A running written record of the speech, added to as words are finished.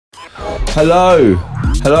Hello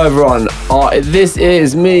everyone. This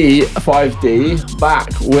is me, 5D, back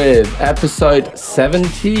with episode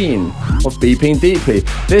 17 of Beeping Deeply.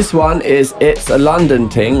 This one is It's a London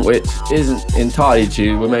Ting, which isn't entirely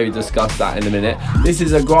true. We'll maybe discuss that in a minute. This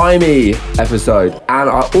is a grimy episode, and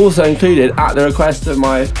I also included, at the request of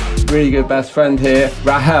my really good best friend here,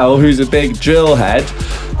 Rahel, who's a big drill head,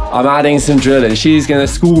 I'm adding some drilling. She's going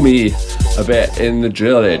to school me a bit in the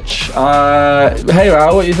drillage. Hey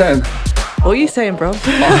Rahel, what are you saying? What are you saying, bro?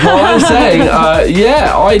 I'm saying,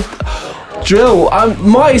 I drill.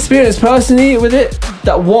 My experience personally with it,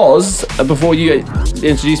 that was, before you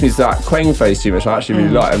introduced me to that Quang face too much, I actually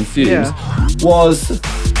really like and Fumes, was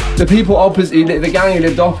the people opposite, the gang who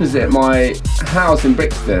lived opposite my house in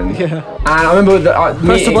Brixton. Yeah. And I remember that.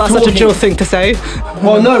 First of all, that's such a drill thing to say.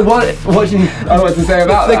 Well, no, what do you want to say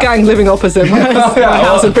about the that? gang living opposite my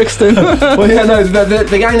house in Brixton. Well, yeah, no,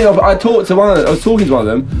 the gang living opposite, I was talking to one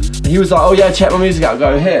of them, and he was like, oh yeah, check my music out,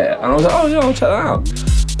 go here. And I was like, oh yeah, I'll check that out.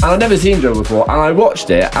 And I'd never seen drill before, and I watched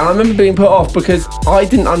it, and I remember being put off because I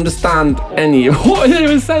didn't understand any of what they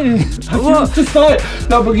were saying. What? Just like,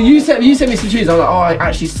 no, because you sent me some tunes, I was like, oh, I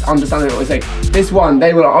actually understand what they're saying. This one,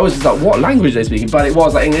 they were like, I was just like, what language are they speaking? But it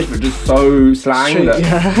was like English, but just so slang that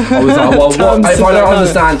I was like, well, what, if I don't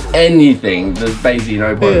understand anything, there's basically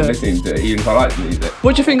no point in listening to it, even if I like the music.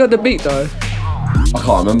 What do you think of the beat though? I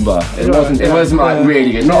can't remember. It wasn't like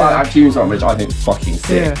really good. Not like that tune song, which I think is fucking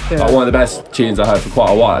sick. Yeah. Like one of the best tunes I heard for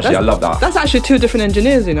quite a while. Actually, I love that. That's actually two different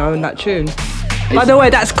engineers, you know, in that tune. By the way,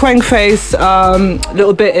 that's Quang Face,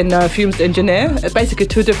 little bit in Fumes the Engineer. It's basically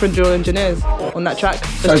two different drill engineers on that track.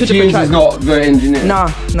 So Fumes is not the engineer?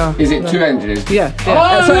 No. Is it two engineers? Yeah.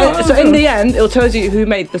 Oh, so in the end, it'll tell you who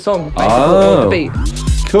made the song, basically, or the beat.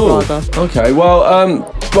 Cool. Rather. Okay, well,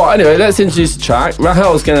 anyway, let's introduce the track.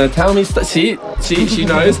 Rahel's gonna tell me, she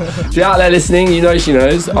knows. If you're out there listening, you know she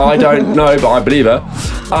knows. I don't know, but I believe her.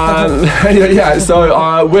 Anyway, yeah,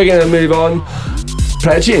 so we're gonna move on.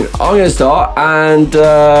 Play a tune. I'm gonna start, and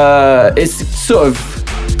it's sort of,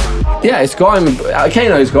 it's grime.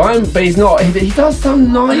 Kano's grime, but he's not. He does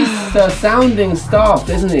some nice sounding stuff,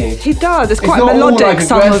 doesn't he? He does. It's quite not melodic, all, like,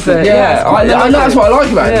 some of it. Yeah, I know, that's what I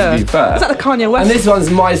like about it, to be fair. Is that the Kanye West? And this one's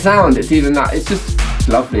my sound. It's even that. It's just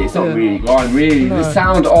lovely. It's not really grime, really. No. The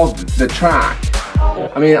sound of the track.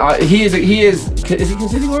 I mean, he is he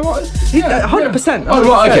considered grime artist? Yeah, 100%. Oh,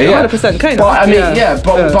 right, okay, yeah. 100%. Kano. But I mean,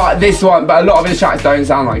 but this one, but a lot of his tracks don't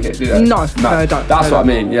sound like it, do they? No, don't. That's what I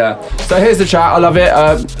mean, yeah. So here's the track. I love it.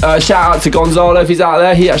 Shout out to Gonzalo if he's out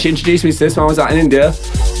there. He actually introduced me to this when I was out in India.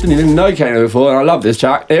 Didn't even know Kano before, and I love this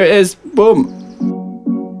track. Here it is. Boom.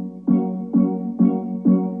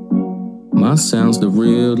 My sound's the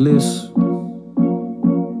realest.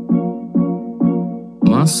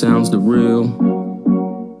 My sound's the real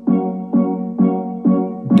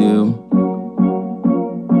deal.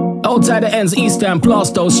 Old tight the ends, East End,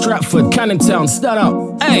 Plaistow, Stratford, Canning Town, stand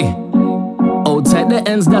up, hey. Old tight the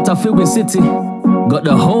ends that I feel in city. Got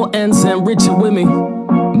the whole ends and Richard with me.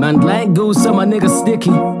 Man like goose, so my nigga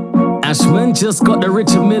sticky. Ashman just got the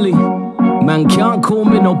Richard Millie. Man can't call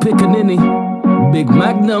me no pickaninny. Big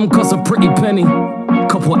Magnum cost a pretty penny.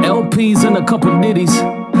 Couple LPs and a couple ditties.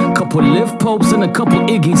 Couple lift popes and a couple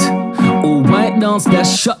iggies. All white dance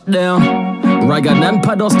that's shut down. Raggan and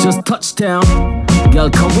Pados just touchdown. Girl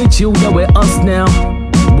come with you, yeah we're us now.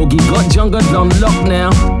 Boogie got jungle on lock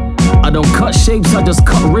now. I don't cut shapes, I just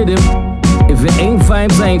cut rhythm. If it ain't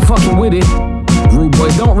vibes, I ain't fucking with it. Rude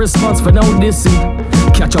boys don't respond for no dissing.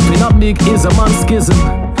 Catch up in a big is a man schism.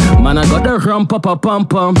 Man I got the rump up a pum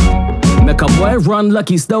pum. Make a boy run like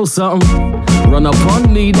he stole something. Run up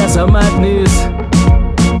on me, that's a madness.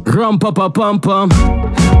 Rum pa pa pum pum.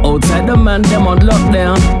 Outside the man, them on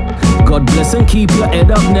lockdown. God bless and keep your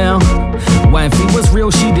head up now. Wifey was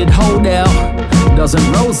real, she did hold out. Dozen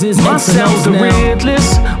roses, my sound's the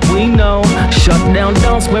realest, we know. Shut down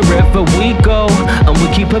dance wherever we go. And we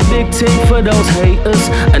keep a big tick for those haters.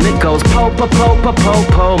 And it goes po po po po po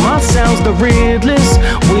po. My sound's the realest,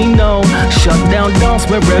 we know. Shut down dance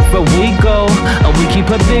wherever we go. And we keep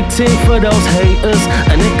a big tick for those haters.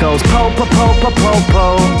 And it goes po po po po po po.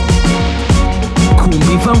 Cool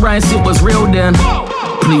beef and rice, it was real then.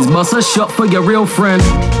 Please bust a shot for your real friend.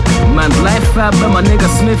 Man's life fab and my nigga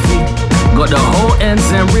Smithy. Got the whole ends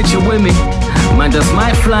and Richard with me. Man just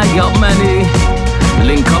might fly up money.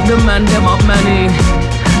 Link up the man, them up money.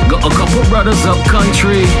 Got a couple brothers up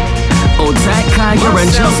country. Old tight Kaya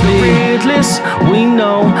and just me. Beardless, we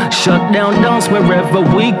know. Shut down dance wherever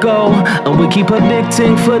we go. And we keep a big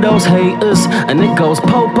ting for those haters. And it goes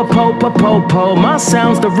po-po, po-po, po-po. My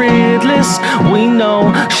sound's the realest, we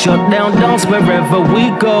know. Shut down dance wherever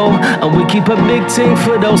we go. And we keep a big ting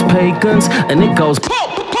for those pagans. And it goes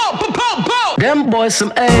po-po, po-po, po-po. Them boys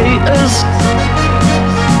some haters.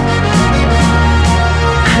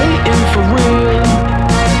 Hating for real.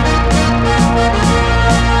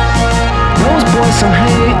 Those boys some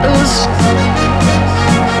haters.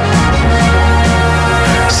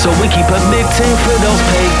 So we keep a big team for those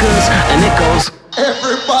pagans. And it goes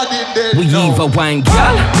Everybody dead. We either wine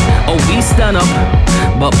gal or we stand up.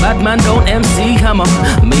 But bad man don't MC hammer.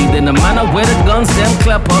 Made in a manner where the guns them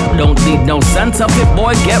clap up. Don't need no Santa Fit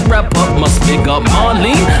boy get wrap up. Must big up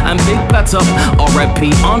Marlene and Big Pat up.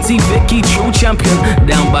 R.I.P. Auntie Vicky, true champion.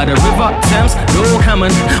 Down by the river Thames, Lil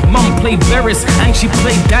Hammond. Mum played Beres and she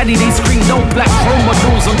played Daddy. They scream no black role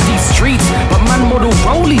models on these streets. But man model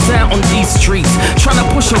rollies out on these streets. Tryna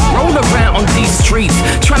push a roll around on these streets.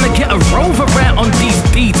 Tryna get a rover around on these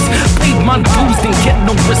beats. Paid my dues, didn't get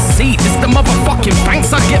no receipt. It's the motherfucking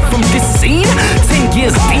thanks I get from this scene. 10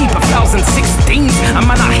 years deep, 2016. I'm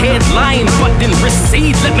on a headline, but didn't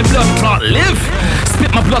recede. Let me blood clot live.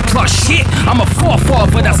 Spit my blood clot shit. I'm a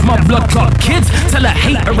forefather, that's my blood clot kids. Tell a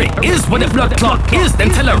hater it is what a blood clot is. Then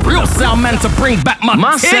tell a real sound man to bring back my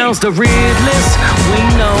sound's the realest, we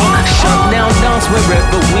know. Shut down dance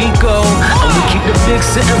wherever we go. And we keep the big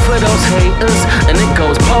sitting for those haters. And it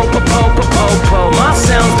goes po-po, po-po, po-po. My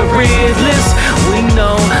sound's the realest, we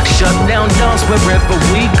know. Shut down dance wherever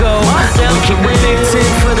we go. And we keep the big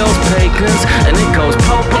team for those pagans. And it goes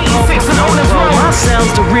po-po, po-po, po-po. My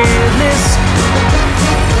sound's the realest.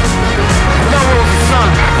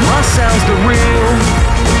 My sound's the real.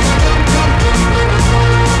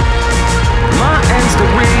 My end's the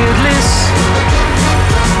realest.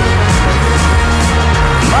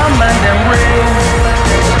 My man them real.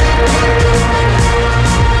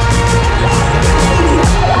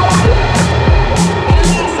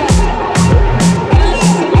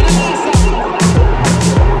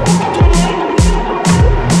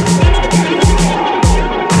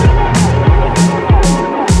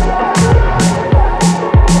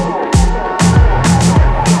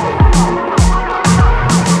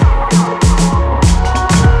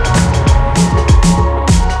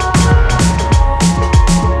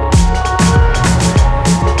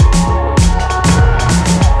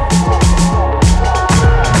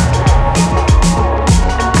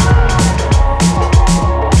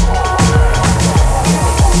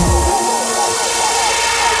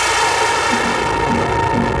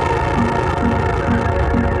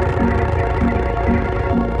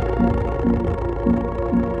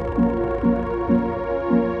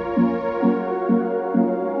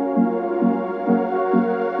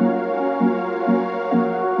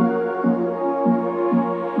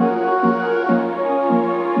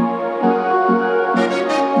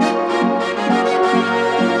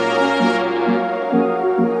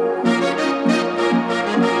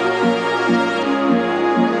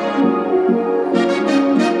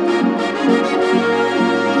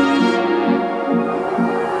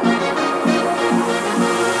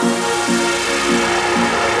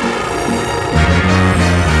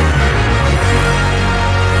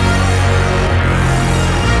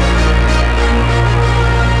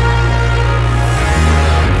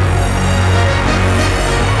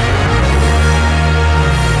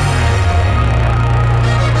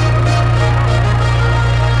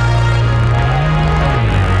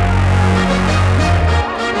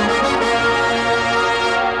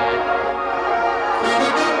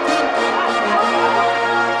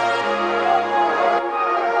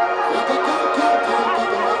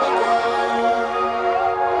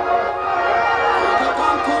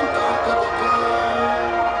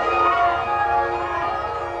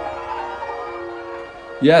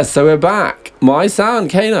 Yeah, so we're back. My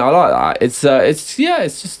sound, Kano, I like that. It's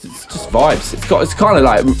just vibes. It's kind of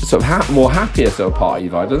like sort of more happier sort of party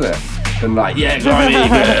vibe, doesn't it? Than like grimy,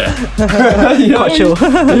 Quite chill.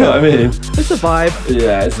 You know what I mean? It's a vibe.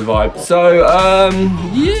 Yeah, it's a vibe. So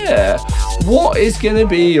what is gonna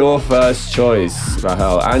be your first choice,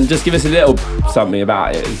 Rahel? And just give us a little something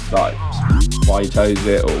about it. It's like why you chose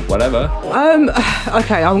it or whatever.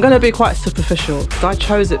 Okay, I'm gonna be quite superficial. I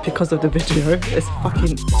chose it because of the video. It's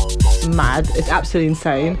fucking mad. It's absolutely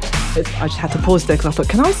insane. I just had to pause there because I thought,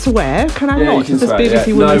 can I swear? Can I Yeah, not? you can Is this swear. BBC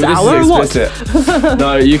Yeah. Women's No, Hour or what? this is explicit.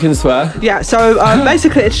 No, you can swear. Yeah, so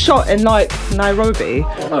basically it's shot in like Nairobi,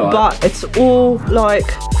 Alright. but it's all like,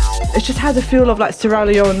 it just has a feel of like Sierra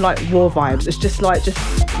Leone like war vibes. It's just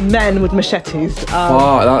men with machetes.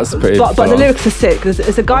 Oh, that's pretty. But the fun. lyrics are sick.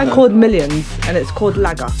 It's a guy called Millions, and it's called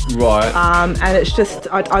Laga. Right. And it's just,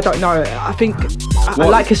 I don't know. I think I What?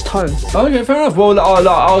 like his tone. Okay, fair enough. Well,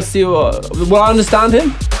 I'll see what. Will I understand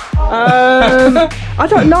him? I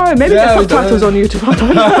don't know. Maybe Yeah, there's subtitles on YouTube. I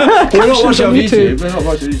don't know. We're not Captions watching on on YouTube. We're not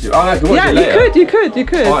watching on YouTube. I can watch Yeah, it you later.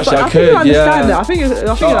 could. Oh, actually, But I I think you could, understand yeah. it. I think you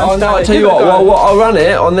understand Oh, no, I'll it. tell Give you it a what. go. Well, I'll run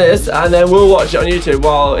it on this, and then we'll watch it on YouTube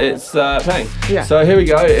while it's playing. Yeah. So here we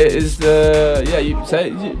go. It is the you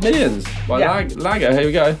say Millions by Yeah. Lago. Here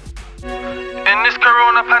we go. In this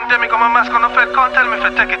corona pandemic, I'm a mask on the Fed, can't tell me if I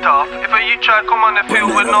take it off. If a you try come on the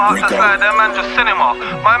field with no hot to slide, that man just send him off.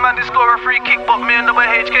 My man did score a free kick, but me and the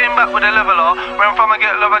H came back with a leveler. Where from I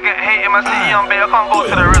get love, I get hate in my city, I'm big, I can't go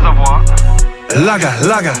to the reservoir.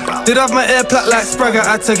 Laga. Did have my air plat like Spragger,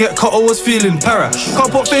 had to get cut, I was feeling para. Can't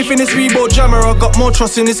put faith in this Reebok jammer, I got more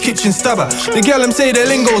trust in this kitchen stabber. The girl them say the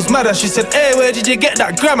lingo's madder, she said, hey, where did you get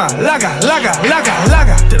that grammar? Laga.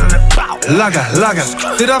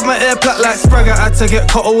 Did have my air plat like Spragger, had to get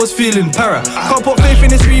cut, I was feeling para. Can't put faith in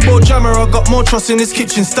this Reebok jammer, I got more trust in this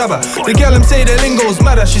kitchen stabber. The girl them say the lingo's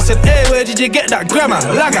madder, she said, hey, where did you get that grammar?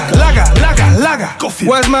 Laga.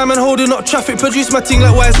 Why's my man holding up traffic? Produce my thing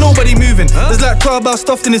like why is nobody moving? There's like 12 bars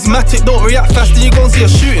stuffed in his matic, don't react fast and you gon' see a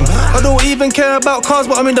shooting. I don't even care about cars,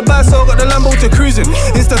 but I'm in the bag, so I got the Lambo to cruising.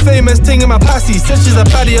 Insta famous thing in my passy, said she's a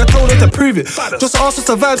baddie, I told her to prove it. Just asked us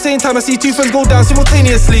to vibe, same time I see two friends go down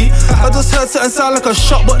simultaneously. I just heard something sound like a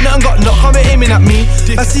shot, but nothing got knocked, come aiming at me.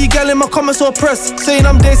 I see gal in my comments or press, saying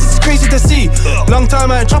I'm there, it's crazy to see. Long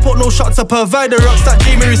time I ain't chop out no shots, I provide the rocks that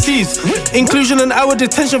Jamie receives. Inclusion and hour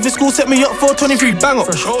detention for school set me up for 23 bang up.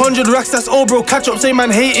 100 racks, that's all bro, catch up, say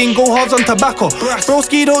man hating, go halves on tobacco.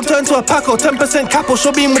 Broski don't turn to a paco, 10% capo,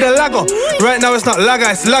 show beam with a lago. Right now it's not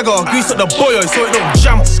laga, it's lago. Grease up the boyo so it don't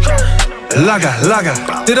jam.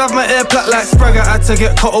 Laga. Did have my air plat like Spragger, had to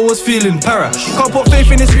get cut, I was feeling para. Can't put faith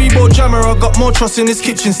in this Reebok jammer, I got more trust in this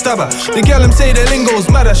kitchen stabber. The girl them say the lingo's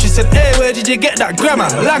madder, she said, hey, where did you get that grammar?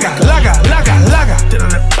 Laga.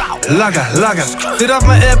 Did have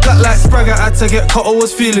my air plat like Spragger, had to get cut, I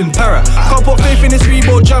was feeling para. Can't put faith in this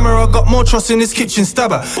Reebok jammer, I got more trust in this kitchen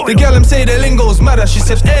stabber. The girl them say the lingo's madder, she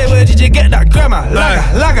said, hey, where did you get that grammar? Laga.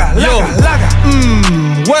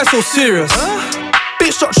 Why so serious?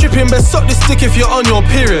 Bitch, stop tripping, best suck this stick if you're on your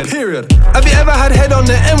period. Have you ever had head on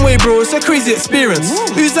the M-way, bro? It's a crazy experience.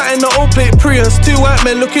 Who's that in the old plate Prius? Two white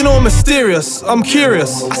men looking all mysterious. I'm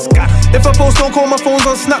curious. If I post, don't call my phone's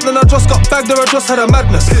on Snap, then I just got bagged or I just had a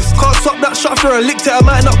madness. Can't stop that shot after I licked it, I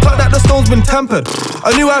might not cut that the stone's been tampered. I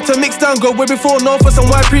knew how to mix down grub way before Northwest and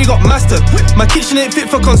YP got mastered. My kitchen ain't fit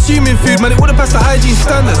for consuming food, man, it wouldn't pass the hygiene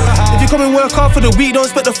standards. If you come and work hard for the week, don't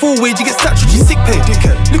expect the full wage, you get statutory sick pay.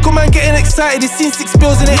 Look at man getting excited, he's seen 6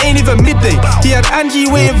 bills and it ain't even midday. He had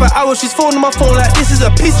Angie waiting for hours, she's phoning my phone like this is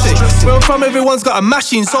a piss day. Where I'm from, everyone's got a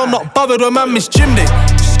machine, so I'm not bothered when man miss gym day.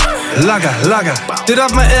 Laga. Did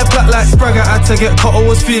have my air plat like Spragger, had to get cut, I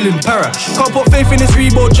was feeling para. Can't put faith in this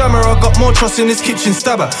Reebok jammer, I got more trust in this kitchen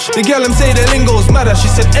stabber. The girl them say the lingo's madder, she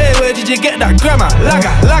said, hey, where did you get that grammar?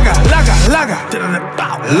 Laga.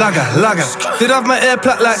 Did have my air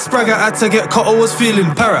plat like Spragger, had to get cut, I was feeling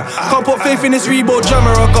para. Can't put faith in this Reebok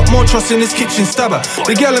jammer, I got more trust in this kitchen stabber.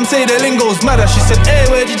 The girl them say the lingo's madder, she said, hey,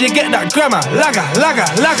 where did you get that grammar? Laga.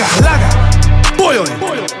 Boy,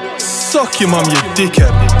 suck your mum, you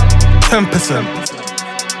dickhead. 10%.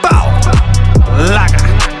 Bow. Laga.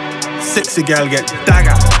 Sexy girl get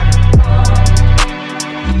dagger.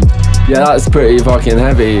 Yeah, that's pretty fucking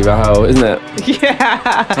heavy, Rahul, isn't it? Yeah.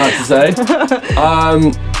 I have to say.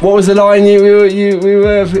 What was the line we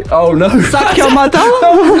were? Oh no! Suck your mother.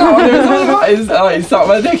 You suck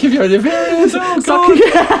my dick if you're in your periods. Oh god!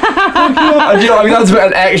 Do you know, I'm going to put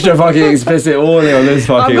an extra fucking explicit warning on this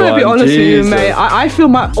fucking one. I'm gonna be honest with you, mate. I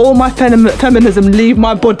feel all my feminism leave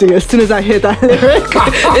my body as soon as I hear that lyric.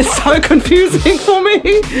 It's so confusing for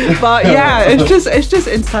me. But yeah, it's just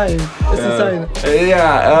insane. It's insane.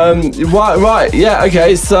 Yeah. Right. Yeah.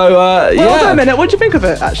 Okay. So. Hold on a minute. What do you think of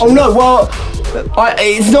it? Actually. Oh no. Well.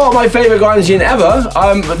 It's not my favourite grunge tune ever.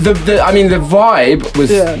 The vibe was.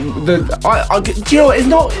 Yeah. Do you know what? It's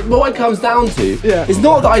not what it comes down to. Yeah. It's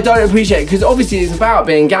not that I don't appreciate it, because obviously it's about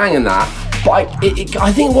being gang and that. But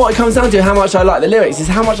I think what it comes down to, how much I like the lyrics, is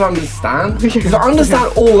how much I understand. Because I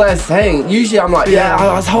understand all they're saying. Usually I'm like,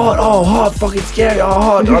 it's hard, fucking scary,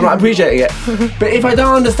 hard. I'm like appreciating it. But if I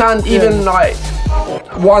don't understand even like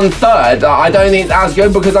 1/3, I don't think it's as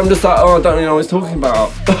good because I'm just like, oh, I don't really know what he's talking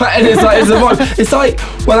about. And it's like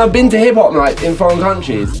when I've been to hip hop nights in foreign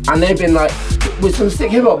countries and they've been like with some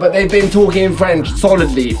sick hip hop, but they've been talking in French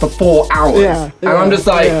solidly for 4 hours, and I'm just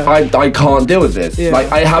like, I can't deal with this.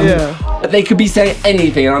 Like I have, they could be saying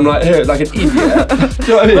anything, and I'm like, here, like an idiot. Do you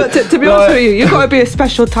know what I mean? But to be honest with you, you've got to be a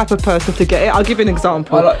special type of person to get it. I'll give you an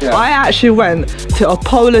example. I actually went to a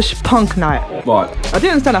Polish punk night. Right. I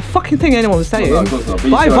didn't understand a fucking thing anyone was saying. No, of course not,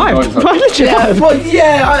 but But I vibed. I literally vibed. Well,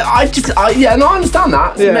 I understand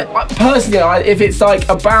that. Personally, if it's like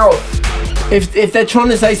about. If they're trying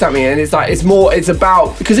to say something and it's like it's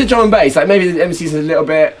about because it's drum and bass, like maybe the MC's a little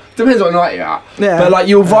bit depends what night you're at. But like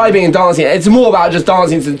you're vibing and dancing, it's more about just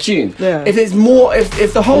dancing to the tune. If it's more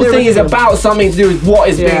if the whole thing is about something to do with what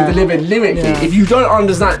is being delivered lyrically, if you don't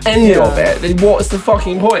understand any of it, then what's the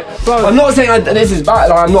fucking point? Bro, I'm not saying this is bad,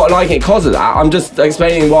 like I'm not liking it because of that. I'm just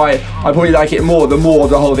explaining why I probably like it more the more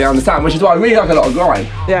the whole thing I understand, which is why I really like a lot of grime.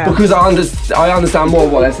 Because I understand more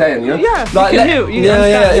of what they're saying, you know? But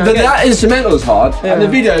that instrumental's hard and the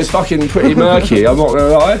video is fucking pretty murky, I'm not gonna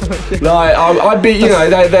lie. Like I'd be, you know,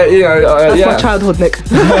 that's my childhood, Nick.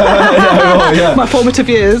 My formative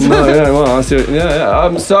years. I see.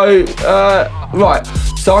 Right.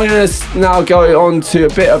 So I'm gonna now go on to a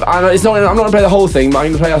bit of. I'm not gonna play the whole thing, but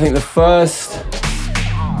I'm gonna play. I think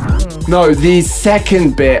the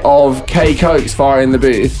second bit of K Coke's Fire in the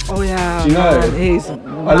Booth. Oh yeah. Do you know?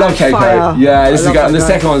 Man, I love K Coke. Yeah, this is good. And the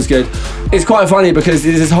second one's good. It's quite funny because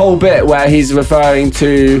there's this whole bit where he's referring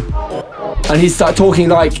to. And he's talking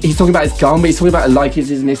about his gun, but he's talking about it like it's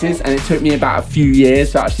his missus, and it took me about a few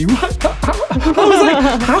years to actually write that out. I was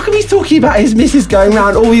like, how come he's talking about his missus going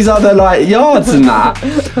around all these other like yards and that,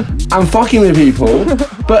 and fucking with people?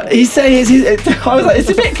 But he's saying I was like, it's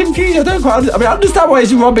a bit confusing. I understand why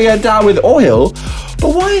he's rubbing her down with oil,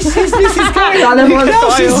 but why is his missus going around everyone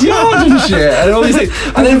else's yard and shit, and all these things?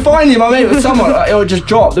 And then finally, my mate with someone, it just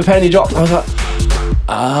dropped. The penny dropped. I was like.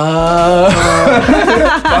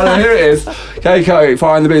 Here it is. K-Coke,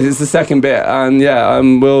 Fire in the Booth. It's the second bit, and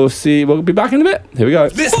we'll see. We'll be back in a bit. Here we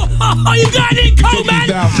go. You got it in, Coke,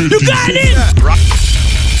 man. You got it in.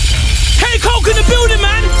 K-Coke in the building,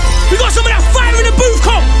 man. We got some of that fire in the booth,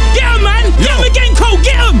 Coke. Get him, man. Get him again, Coke.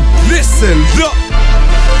 Get him. Listen, look.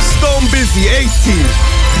 Stone Busy 18.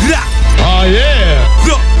 Oh yeah.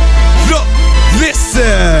 Look.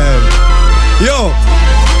 Listen. Yo.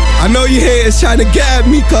 I know you haters trying to get at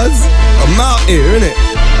me, cuz I'm out here, innit?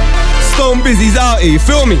 Stone Busy's out here, you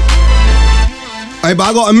feel me? Hey, but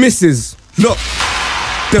I got a missus. Look,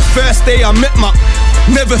 the first day I met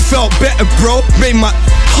never felt better, bro. Made my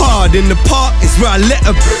hard in the park is where I let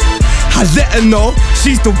her know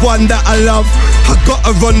she's the one that I love. I got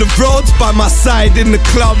her on the roads by my side in the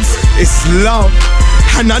clubs. It's love.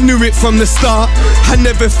 And I knew it from the start. I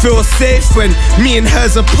never feel safe when me and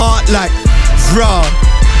her's apart, like, raw.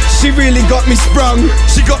 She really got me sprung.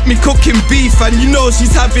 She got me cooking beef, and you know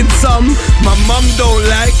she's having some. My mum don't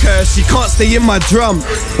like her, she can't stay in my drum.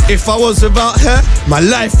 If I was without her, my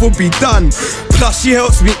life would be done. Plus she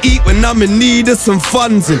helps me eat when I'm in need of some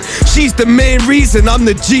funds, and she's the main reason I'm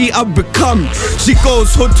the G I've become. She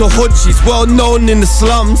goes hood to hood, she's well known in the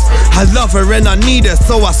slums. I love her and I need her,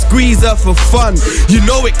 so I squeeze her for fun. You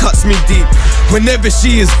know it cuts me deep. Whenever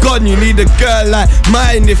she is gone, you need a girl like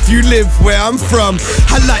mine if you live where I'm from.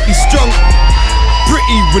 I like you strong,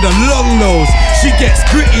 pretty with a long nose. She gets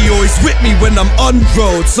gritty, always with me when I'm on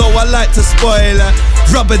road. So I like to spoil her,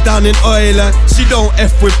 rub her down in oil her. She don't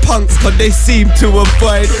F with punks, cause they seem to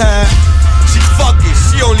avoid her. She's fuggy,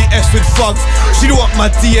 she only F with thugs. She don't want my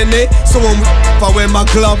DNA, so I wear my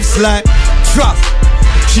gloves like truck.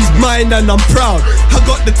 She's mine and I'm proud. I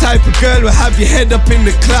got the type of girl who'll have your head up in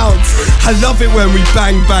the clouds. I love it when we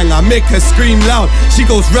bang bang, I make her scream loud. She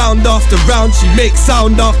goes round after round, she makes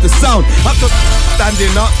sound after sound. I could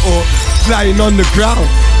standing up or flying on the ground.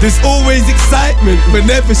 There's always excitement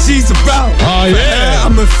whenever she's around. Oh yeah,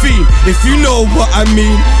 I'm a fiend, if you know what I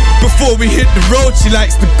mean. Before we hit the road, she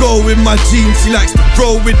likes to go in my jeans. She likes to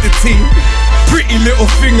roll with the team. Pretty little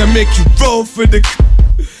finger make you roll for the...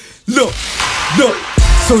 Look.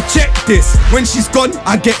 So check this, when she's gone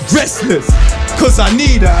I get restless, cause I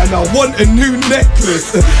need her and I want a new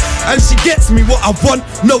necklace. And she gets me what I want,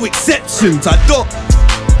 no exceptions. I don't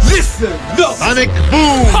listen, look.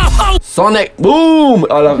 Sonic Boom!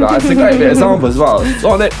 I love that, it's a great bit of sample as well.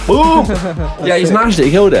 Sonic Boom! Yeah, he smashed it,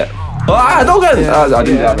 he killed it. Hadouken! I didn't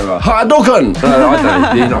do that very well. Hadouken! I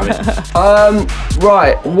don't, you know what I mean.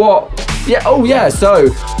 Right, what? Yeah, oh yeah, so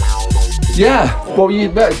Yeah, well,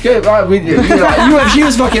 that's good. Right, she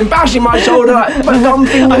was fucking bashing my shoulder. Like, my thumb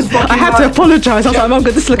thing was fucking. I had to apologise. I was like, Mum,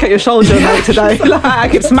 just look at your shoulder, mate, today. Like, I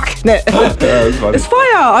keep smacking it. It's fire.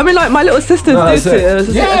 I mean, like, my little sisters do too.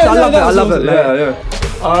 I love it.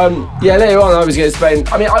 Yeah. Later on I was going to Spain.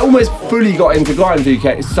 I mean, I almost fully got into grime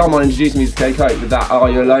through someone introduced me to K-Coke with that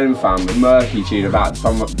Are You Alone fam, the Murky tune about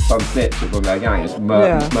some snitch from their gang. It's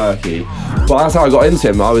Murky. But that's how I got into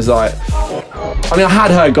him. I was like, I mean, I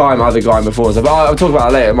had heard other grime before, so, but I'll talk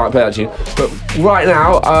about that later. I might play that tune. But right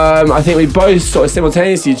now, I think we both sort of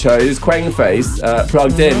simultaneously chose Quangface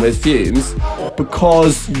Plugged In with Fumes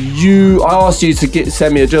because I asked you to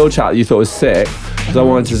send me a drill track that you thought was sick. Because I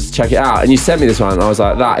wanted to check it out, and you sent me this one, and I was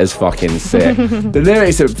like, "That is fucking sick." The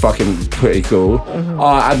lyrics are fucking pretty cool,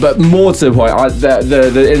 but more to the point,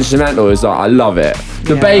 the instrumental is like, I love it.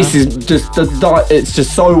 The bass is just it's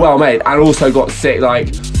just so well made, and also got sick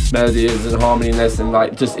like melodies and harmoniness, and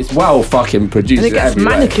like it's well fucking produced. And it gets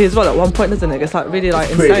manicky as well at one point, doesn't it? It's like really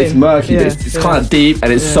like insane. It's murky, but it's kind of deep,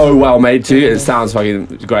 and it's so well made too. It sounds fucking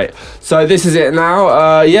great. So this is it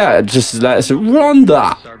now. Just let's run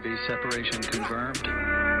that. Separation confirmed.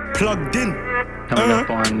 Plugged in. Coming up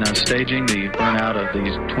on staging the burnout of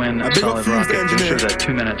these twin solid rockets. Measures at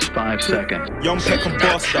 2 minutes 5 seconds. Young Peck and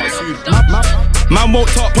Boss, man won't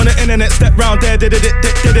talk on the internet, step round there, did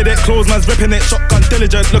it. Close man's ripping it, shotgun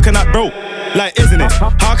diligent, looking at bro. Like, isn't it?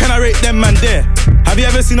 How can I rate them man there? Have you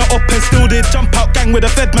ever seen an up and still did jump out gang with a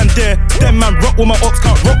fed man there? Them man rock with my ox,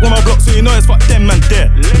 can't rock with my block, so you know it's fuck them man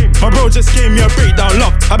there. My bro just gave me a breakdown,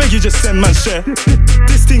 love. I beg you just send man share.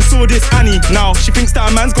 This thing saw this Annie, now she thinks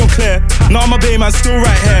that a man's gone clear. Now my baby man's still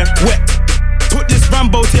right here, wet. Put this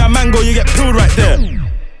Rambo to your mango, you get peeled right there.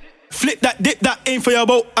 Flip that, dip that, aim for your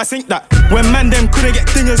boat, I sink that. When man them couldn't get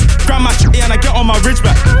dingers, grab my shit and I get on my ridge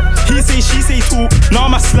back. He say, she say too, now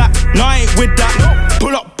I'm a slap, now I ain't with that.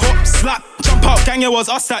 Pull up, pop, slap, jump out, gang, it was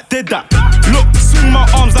us that did that. Look, swing my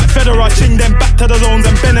arms like Federer, ching them back to the zones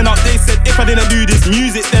and bending up. They said if I didn't do this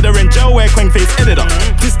music, they'd are in jail where Quangface editor.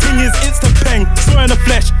 This thing is instant peng, saw in the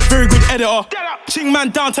flesh, very good editor. Ching man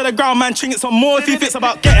down to the ground, man, ching it some more if he thinks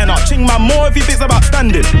about getting up. Ching man more if he thinks about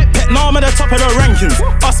standing. Pet Nam at the top of the rankings.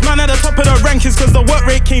 Us man at the top of the rankings, cause the work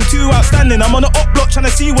rate came too outstanding. I'm on the up block trying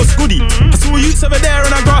to see what's goody. I saw youths over there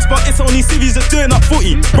in a grass, but it's only civvies just doing up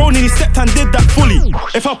footy. Bro nearly stepped and did that fully.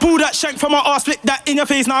 If I pull that shank from my arse, flick that in your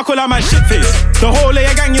face, now I call that man shit face. The whole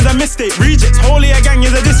layer gang is a mistake. Rejects, whole layer gang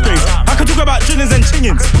is a disgrace. I could talk about drillings and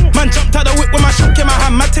chingings. Man jumped out the whip with my shock in my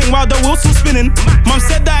hand, my ting while the wheel's still spinning. Mum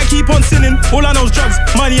said that I keep on sinning. All I know is drugs,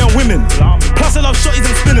 money and women. Plus I love shotties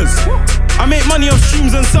and spinners. I make money off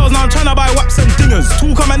streams and sales, now I'm trying to buy waps and dingers.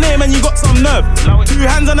 Talk on my name and you got some nerve. 2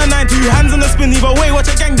 hands on the 9, 2 hands on the spin. Either way, watch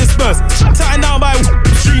a gang disperse. Tighten down by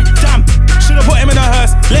street, damn. Should've put him in a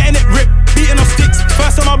hearse, letting it rip, beating off sticks.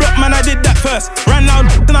 First time I blocked, man, I did that first. Ran down,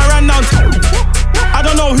 then I ran down. I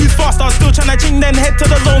don't know who's fast, I was still trying to ching, then head to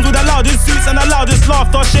the zones with the loudest suits and the loudest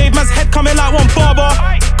laughter. Shave man's head coming like one barber.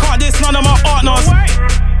 Can't diss none of my partners.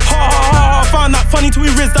 Ha ha ha ha, found that funny till we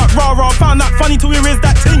riz that rah rah. Found that funny till we riz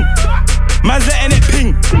that ting. Man's letting it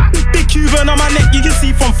ping. Big Cuban on my neck, you can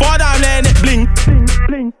see from far down, letting it bling.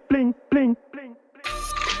 Bling, bling, bling, bling.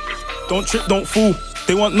 Don't trip, don't fool.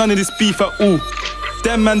 They want none of this beef at all.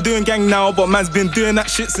 Them man doing gang now, but man's been doing that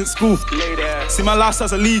shit since school. See my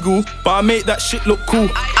lifestyle's illegal, but I make that shit look cool.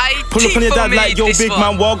 Pull up on your dad like, yo big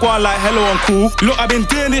man, walk on like hello and cool. Look, I've been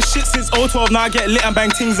doing this shit since 012, now I get lit and bang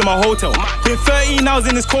things in my hotel. Been 13 hours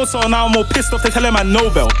in this cold cell, now I'm more pissed off to tell him man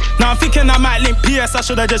Nobel. Now I'm thinking I might link PS, I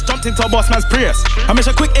should've just jumped into a boss man's Prius. I miss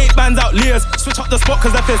a quick 8 bands out Lears, switch up the spot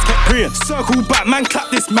cause the feds kept praying. Circle back, man clap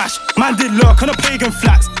this mash, man did lurk on the pagan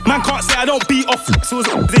flats. Man can't say I don't beat off, so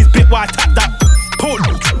it was this bit where I tap that. Pull,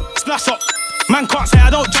 splash up. Man can't say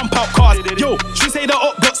I don't jump out cars. Yo, she say the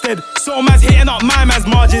up block's dead. So man's hitting up my man's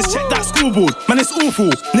margins. Check that schoolboard, man it's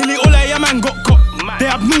awful. Nearly all of your man got caught. They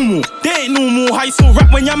abnormal, they ain't normal. How you still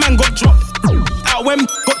rap when your man got dropped? Out when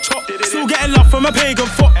got chopped. Still getting love from a pagan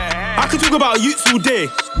fuck. I could talk about youths all day,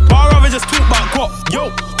 but I'd rather just talk about guap.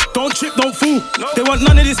 Yo, don't trip, don't fool. They want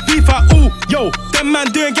none of this beef at all. Yo, them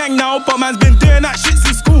man doing gang now, but man's been doing that shit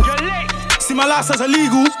since school. See my lifestyle's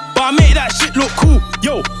illegal, but I make that shit look cool.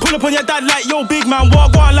 Yo, pull up on your dad like, yo big man,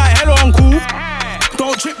 walk on like hello uncle.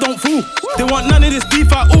 Don't trip, don't fool. They want none of this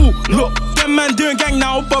beef at all. Look, them man doing gang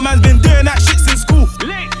now, but man's been doing that shit since school.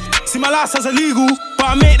 See my lifestyle's illegal, but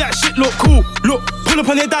I make that shit look cool. Look, pull up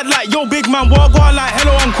on your dad like, yo big man, walk on like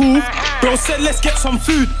hello uncle. Bro said let's get some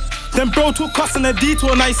food. Then bro took us on a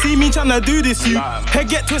detour, now you see me tryna do this, you. Head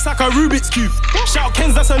get twist like a Rubik's Cube. Shout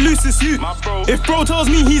Kens, that's a loosest you. If bro tells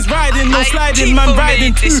me he's riding, no sliding, man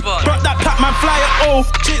riding too. Brought that pack, man fly it, oh.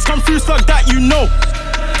 Chicks come through, slug that, you know.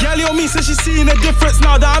 Gally on me says she's seeing a difference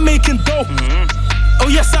now that I'm making dough. Oh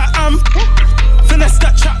yes I am. Finesse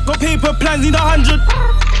that trap, got paper plans, need 100.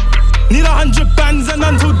 Need 100 bands and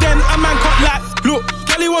until then a man can't lie. Look,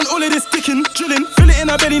 Gally want all of this sticking, drilling, fill it in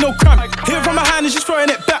her belly, no cramp. Hit it from her hand and she's throwing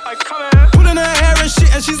it back. Pulling her hair and shit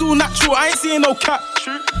and she's all natural, I ain't seeing no cap.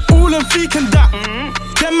 All and feek and that.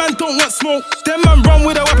 Them man don't want smoke, them man run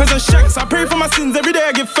with their weapons and shanks. I pray for my sins, every day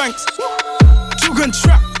I give thanks. Jug and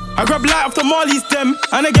trap, I grab light off the Marley's them,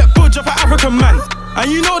 and I get budge off an African man.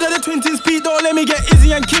 And you know that the twin team speed don't let me get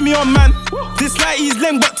Izzy and Kimmy on, man. This light is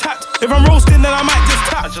lame but tapped. If I'm roasting, then I might just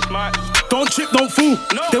tap. Don't trip, don't fool.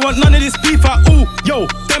 No. They want none of this beef at all. Yo,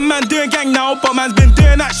 them man doing gang now, but man's been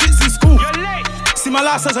doing that shit since school. See my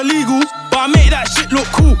last as illegal, but I make that shit look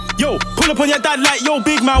cool. Yo, pull up on your dad like, yo,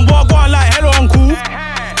 big man, walk on like hello uncle.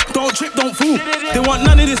 Don't trip, don't fool. They want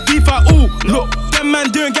none of this beef at all. Look, them man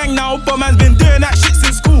doing gang now, but man's been doing that shit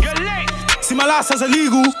since school. See my last as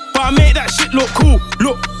illegal, but I make that shit look cool.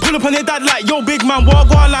 Look, pull up on your dad like, yo, big man,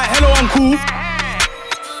 walk on like hello uncle.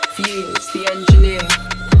 Fuse, the engineer.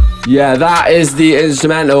 Yeah, that is the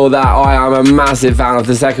instrumental that I am a massive fan of.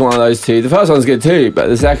 The second one of those two. The first one's good too, but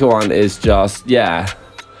the second one is just, yeah.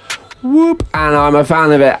 Whoop. And I'm a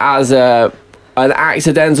fan of it as an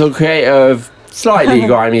accidental creator of slightly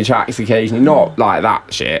grimy tracks occasionally. Not like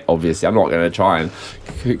that shit, obviously. I'm not going to try and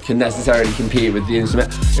can necessarily compete with the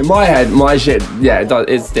instrument. In my head, my shit, yeah,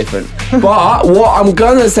 it's different. But what I'm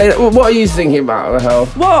going to say, what are you thinking about, Rahel?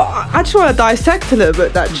 Well, I just want to dissect a little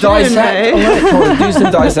bit that tune, Dissect? mate. Come on, do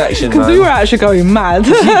some dissection, man. Because we were actually going mad.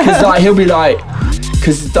 Because like, he'll be like,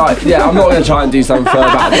 because yeah, I'm not going to try and do something further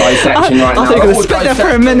about dissection right now. I thought you were going to spit there for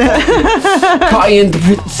a minute. Cutting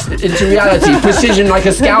into reality, precision like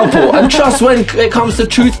a scalpel. And trust when it comes to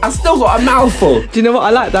truth, I've still got a mouthful. Do you know what I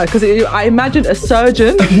like that? Because I imagine a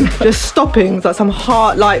surgeon just stopping like some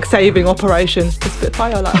heart like saving operation. It's a bit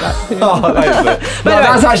fire like that. You know? Oh, thanks, no,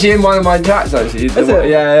 that's actually in one of my tracks actually. Is it?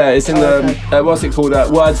 Yeah, it's in what's it called?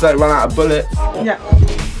 Words Don't Run Out of Bullets. Yeah.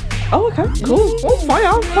 Oh, okay, cool. Oh, fire.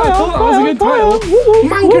 I thought that was a good title.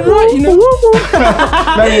 Man can write, you know.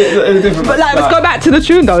 Maybe in a different. But like, let's go back to the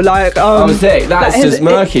tune though. Like, I was sick. That's like just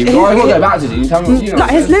murky. I won't go back to it. You tell me what you know.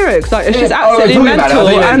 Like his lyrics, like it's just I'm absolutely talking about mental,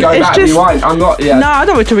 it. I and go it's back, just. rewind. I'm not. Yeah. No, I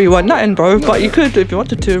don't want to rewind nothing, bro. But you could if you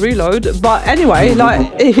wanted to reload. But anyway,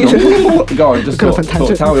 like. Go on, just talk.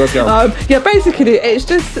 Tell me what's going on. Yeah, basically, it's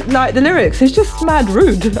just like the lyrics. It's just mad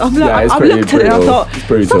rude. I'm like, it's I've pretty looked at it and I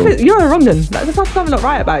brutal. thought, you're a wrong'un. Like, there's something not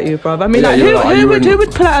right about you, bro. I mean, Yeah, like, who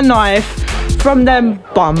would pull out a knife from them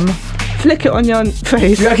bum, flick it on your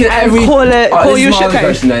face, Do you reckon call you this is my other shit?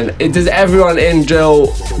 question then. Does everyone in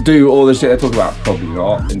drill do all the shit they talk about? Probably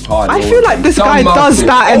not entirely. I feel like this Some guy must does do.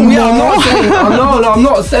 that Oh, and yeah, more. I'm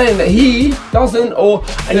not saying that he doesn't. Or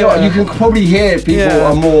and you know what, you can probably hear people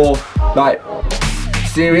are more like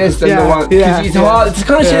serious than the one because it's hard. It's the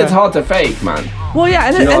kind of shit that's hard to fake, man. Well, yeah,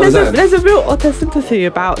 and there's a real authenticity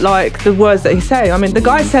about like the words that he's saying. I mean, the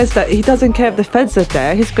guy says that he doesn't care if the feds are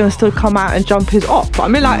there; he's gonna still come out and jump his op. I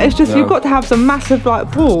mean, like it's just you've got to have some massive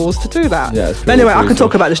like balls to do that. Yeah, it's but anyway, I pretty can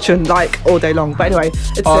talk about this tune like all day long. But anyway,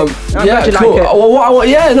 it's sick. I'm yeah, glad you cool. like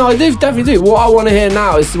it. Well, I definitely do. What I want to hear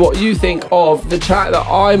now is what you think of the track that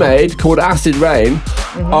I made called Acid Rain.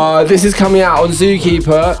 This is coming out on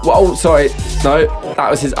Zookeeper. Well, sorry, no, that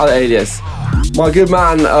was his other alias. My good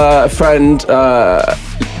man, friend,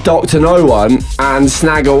 Dr. No One and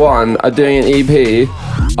Snagger One are doing an EP.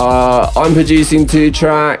 I'm producing 2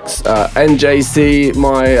 tracks. NJC,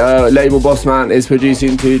 my label boss man, is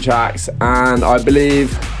producing 2 tracks, and I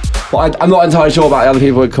believe. But I'm not entirely sure about the other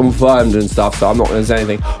people who confirmed and stuff, so I'm not going to say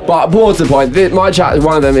anything. But more to the point, my track is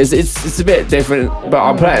one of them. It's a bit different, but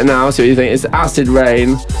I'll play it now. See what you think. It's Acid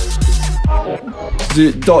Rain.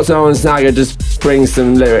 Dr. No and Snagger just bring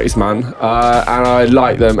some lyrics, man, and I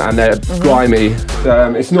like them, and they're grimy.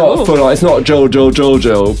 It's not full on, it's not Jill,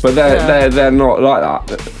 but they're not like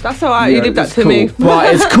that. That's alright. You leave that to cool. me.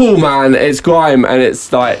 But it's cool, man. It's grime, and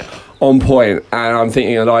it's like on point, and I'm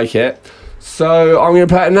thinking I like it. So I'm gonna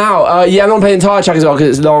play it now. I'm not playing the entire track as well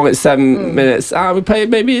because it's long. It's 7 minutes. We play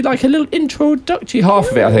maybe like a little introductory half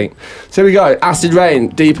of it, I think. So here we go. Acid Rain,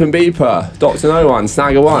 Deep and Beeper, Dr. No One,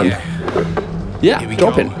 Snagger One. Yeah,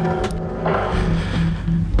 drop in.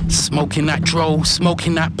 Smoking that dro,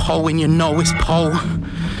 smoking that pole, and you know it's pole.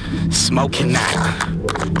 Smoking that,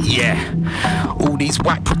 yeah. All these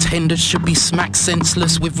white pretenders should be smacked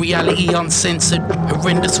senseless with reality uncensored.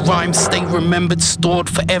 Horrendous rhymes stay remembered, stored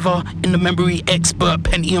forever in the memory expert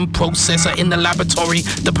Pentium processor in the laboratory.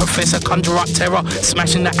 The professor conjure up terror,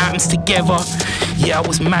 smashing the atoms together. Yeah, I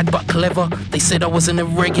was mad but clever. They said I was an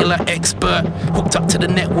irregular expert. Hooked up to the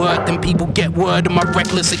network, then people get word of my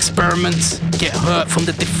reckless experiments. Get hurt from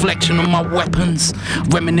the deflection of my weapons.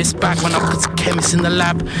 Reminisce back when I was a chemist in the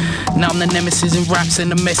lab. Now I'm the nemesis in raps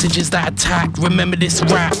and the messages that attack. Remember this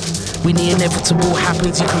rap. When the inevitable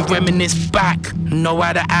happens, you can reminisce back. Know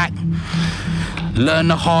how to act. Learn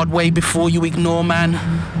the hard way before you ignore, man.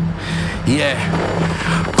 Yeah.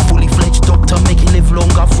 Fully fledged doctor, make you live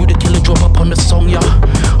longer. Through the killer drop up on the song, yeah.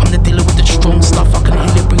 I'm the dealer with the strong stuff. I can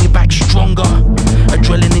heal it, bring it back stronger.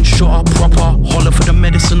 Adrenaline shot up proper. Holler for the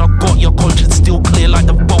medicine I got. Your conscience still clear like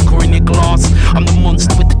the vodka in your glass. I'm the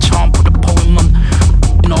monster with the charm, put the poem on.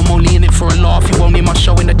 You know I'm only in it for a laugh. You won't hear my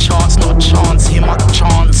show in the charts, not a chance. Hear my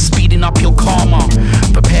chants, speeding up your karma.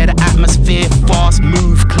 Prepare the atmosphere, fast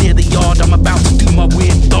move, clear the yard. I'm about to do my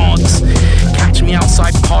weird dance. Catch me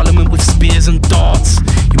outside Parliament with spears and darts.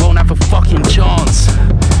 You won't have a fucking chance.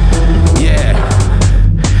 Yeah.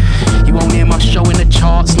 You won't hear my show in the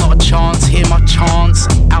charts, not a chance. Hear my chants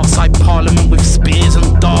outside Parliament with spears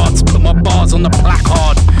and darts. Put my bars on the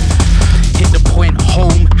placard. Hit the point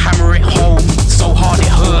home, hammer it home. So hard it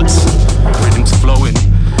hurts. Rhythm's flowing.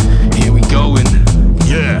 Here we going.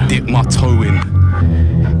 Yeah. Dip my toe in.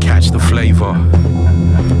 Catch the flavor.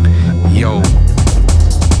 Yo.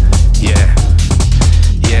 Yeah.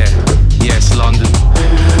 Yeah. Yes, London.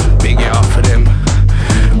 Big it up for them.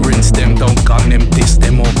 Rinse them, don't gun them, diss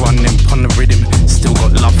them or run them on the rhythm. Still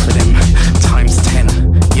got love for them. Times 10.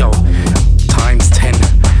 Yo. Times 10.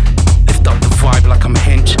 Lift up the vibe like I'm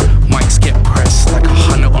hench. Mics get pressed like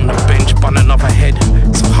 100 on the bench. Bun another head.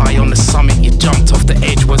 So high on the summit, you jumped off the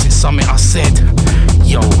edge. Was it summit I said?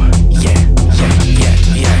 Yo, yeah, yeah, yeah,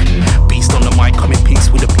 yeah. Beast on the mic, come in peace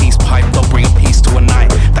with a peace pipe. Don't bring a piece to a night.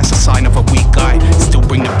 That's a sign of a weak guy. Still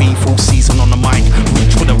bring the beef all season on the mic.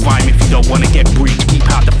 Reach for the rhyme if you don't wanna get breached. Keep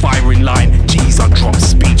out the firing line. G's, I drop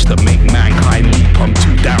speech that make mankind leap. I'm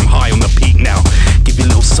too damn high on the peak now. Give you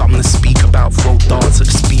a little something to speak about. Throw darts at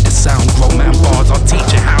the speed of sound. Grown man bars, I'll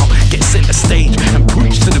teach you how. Get center stage and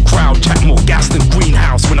preach to the crowd. Chat more gas than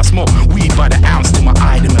greenhouse. When I smoke weed by the ounce till my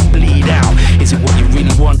eye them and bleed out. Is it what you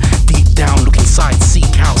really want? Deep down, look inside,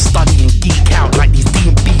 seek out, study and geek out like these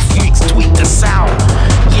D&B freaks. Tweak the sound.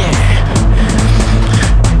 Yeah.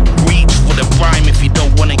 Reach for the rhyme if you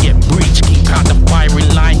don't wanna get breached. Keep out the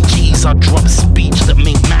firing line. G's, I drop speech that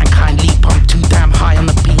make mankind leap. I'm too damn high on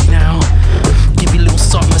the beat now. Give you a little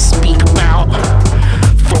something to speak about.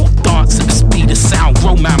 Throw darts at the speed of sound.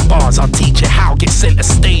 Grow man bars, I'll teach you how. Get center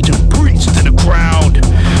stage and preach to the crowd.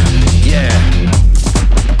 Yeah.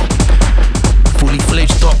 Fully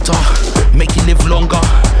fledged doctor, make you live longer.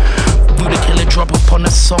 Do the killer drop up on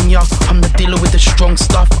the song, yeah. I'm the dealer with the strong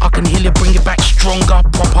stuff. I can heal you, bring it back stronger.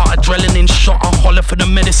 Proper adrenaline shot, I'll holler for the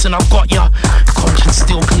medicine I've got, ya. Conscience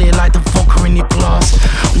still clear like the vodka in your glass.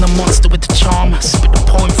 I'm the monster with the charm. Spit the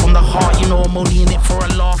poem from the heart, you know I'm only in it for a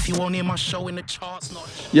laugh. You won't hear my show in the charts, not.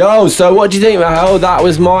 Yo, so what do you think, Mahal? That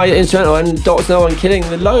was my instrumental and Dr. No One killing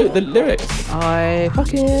the lyrics. I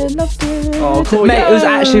fucking loved it. Oh, cool. Mate, yeah. it was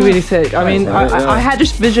actually really sick. I mean, Nice, yeah. I had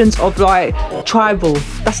just visions of like tribal.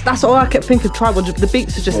 That's all I kept thinking. Tribal. The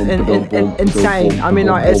beats are just insane. I mean,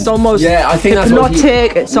 like it's almost I think that's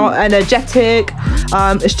hypnotic. It's so energetic.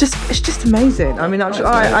 It's just amazing. I mean,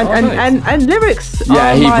 and lyrics.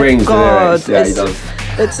 Yeah, oh he my brings God. the lyrics. Yeah, he does.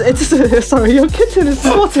 It's sorry, your kitten is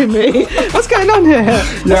spotting me. What's going on here?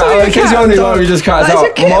 Yeah, in case you're wondering why we just cut us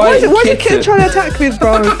out. Why's your kitten trying to attack me,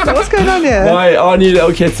 bro? What's going on here? Our new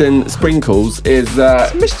little kitten, Sprinkles, is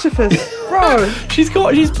It's mischievous, bro. she's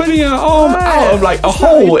putting her arm out of like a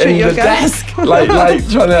hole in the desk, like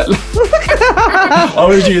trying to. I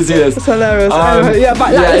wish you could see this. It's hilarious. Yeah,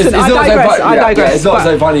 but listen, I digress. Yeah, it's not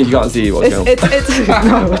so funny if you can't see what's going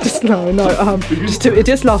on. It's no. Just two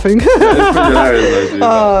idiots laughing. It's pretty hilarious,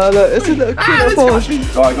 though. Oh, look, it's a little cute pause.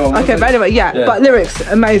 Right, go on. Okay, but anyway, but lyrics,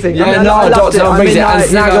 amazing. Yeah, I mean, I loved Dr. brings it. And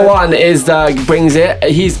Snagger you know. One is brings it.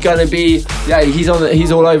 He's gonna be, he's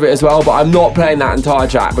all over it as well. But I'm not playing that entire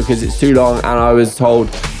track because it's too long, and I was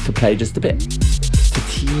told to play just a bit, to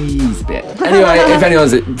tease a bit. Anyway, if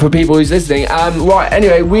anyone's for people who's listening, right.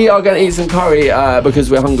 Anyway, we are gonna eat some curry because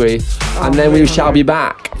we're hungry, and then we shall be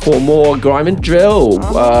back for more grime and drill.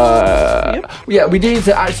 Yeah, we need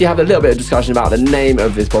to actually have a little bit of discussion about the name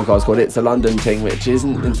of this podcast called It's a London Thing, which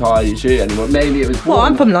isn't entirely true anymore. Maybe it was born. Well,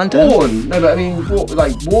 I'm from London. No, but I mean,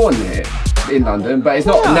 born here in London, but it's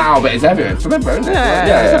not now, but it's everywhere. Remember, isn't it?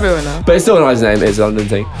 Yeah, it's everywhere now. But it's still a nice name, It's a London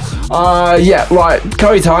Thing. Yeah, right,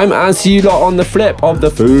 curry time, and see you lot on the flip of the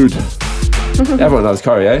food. Everyone loves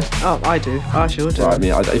curry, eh? Oh, I do. I sure do. Right, I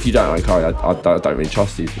mean, if you don't like curry, I don't really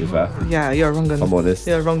trust you, to be fair. Yeah, you're wrong. I'm honest.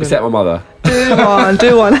 You're wrong. Except my mother.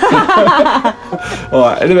 Do one.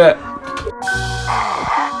 Alright, in a bit.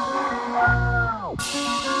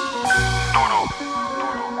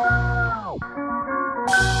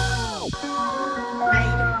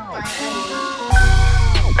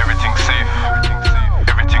 Everything safe,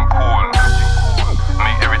 everything cool,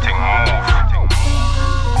 make everything move.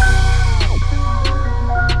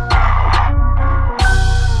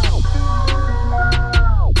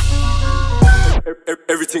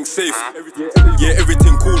 Everything safe, yeah,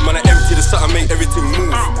 everything cool, man. I empty the sut and make everything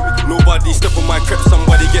move. Nobody step on my crep,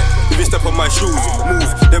 somebody get. If you step on my shoes,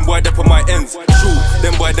 move. Them boy step on my ends, true.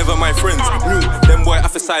 Them boy never my friends, new. Them boy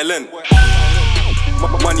after silent.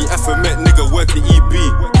 Money after met, nigga, word to EB.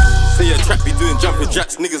 Say a trap be doing jumping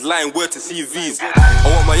jacks, niggas lying word to CVs. I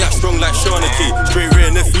want my yacht strong like Shawnee. Straight rare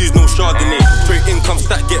nephews, no Chardonnay. Straight income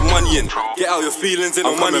stack, get money in. Get out your feelings and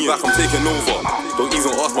no money back, I'm taking over. Don't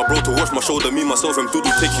even ask my bro to wash my shoulder. Me, myself, and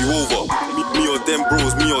Doodoo take you over. Me or them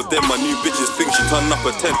bros, me or them. My new bitches think she turn up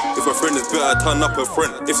a 10. If a friend is better, turn up a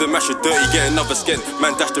friend. If the mash is dirty, get another skin.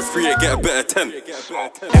 Man, dash the 3, get a better 10.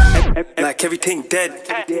 Like everything dead,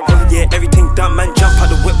 yeah, everything done. Man, jump out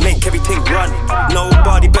the whip, make everything run.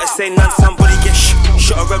 Nobody better say none. Somebody get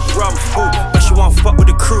shot a red rum, fool. But she won't fuck with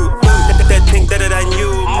the crew. That thing better than you.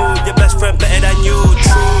 Move your best friend better than you.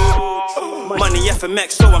 True. Money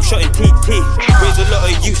FMX, so I'm shotting TT. Raise a lot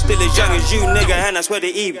of you, still as young as you, nigga, and that's where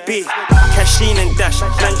the EB. Cashin and dash,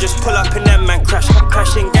 man just pull up and then man crash.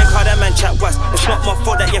 Crashing gang car, that man chat was. It's not my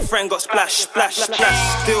fault that your friend got splash, splash, splash.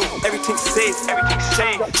 Still, everything's safe.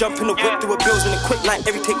 Jump in the whip, do a bills in the quick like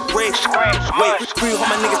everything race. Wait, crew all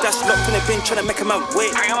my niggas that's locked in the bin, tryna make a man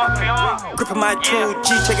wait. Gripping my tool,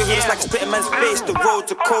 G checking hits like spitting man's face. The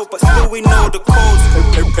roads are cold, but still we know the codes.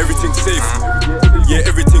 Everything safe, yeah,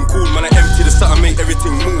 everything cool, man. I empty the sut and make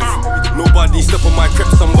everything move. Nobody step on my crep,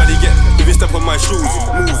 somebody get. If you step on my shoes,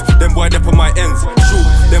 move. Them boy step on my ends, true.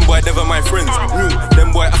 Them boy never my friends, new.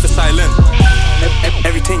 Them boy after silent.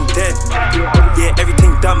 Everything dead, yeah,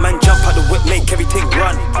 everything done. Man, jump out the whip, make everything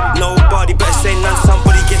run. Nobody better say none.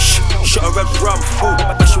 Somebody get shot a red rum, fool.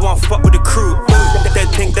 But she won't fuck with the crew. That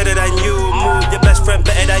thing better than you. Move your best friend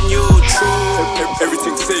better than you. True.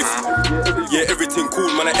 Everything safe, yeah, everything cool,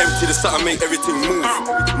 man. I empty the sut and make everything move.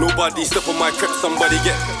 Nobody step on my crep, somebody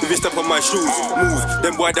get. If you step on my shoes, move.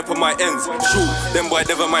 Them boy step on my ends, true. Them boy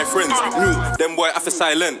never my friends, new. Them boy after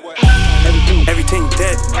silent. Everything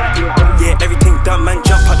dead, yeah, everything done. Man,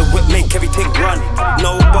 jump out the whip, make everything run.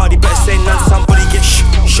 Nobody better say none. Somebody get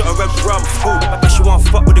shot a red rum, fool. But she won't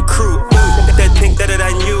fuck with the crew. That thing better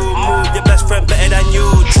than you. Move your best friend better than you.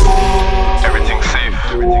 True. Everything safe,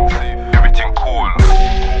 everything cool,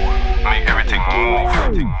 make everything move.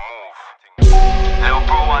 Little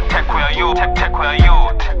bro, I tech where you, tech where you.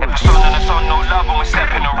 If it's on and it's on, no love when we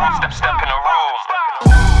step in the room, step in the room.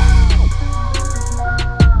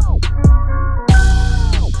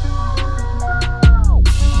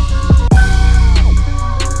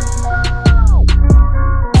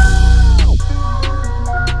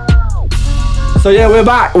 So yeah, we're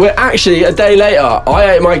back. We're actually a day later.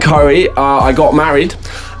 I ate my curry. I got married,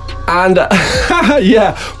 and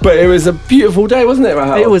yeah, but it was a beautiful day, wasn't it,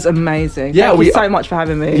 Rahel? It was amazing. Yeah, Thank you so much for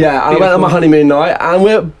having me. Yeah, and I went on my honeymoon night, and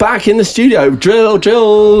we're back in the studio. Drill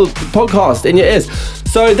podcast in your ears.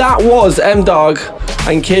 So that was M-Dog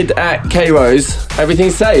and Kid at K-Rose.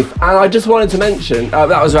 Everything's safe. And I just wanted to mention that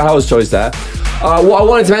was Rahel's choice there. What I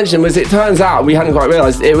wanted to mention was it turns out we hadn't quite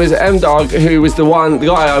realised it was M-Dog who was the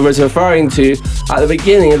guy I was referring to at the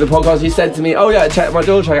beginning of the podcast. He said to me, "Oh yeah, check my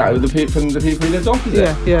door, check out from the people who lived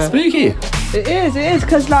opposite." Yeah. Spooky. It is,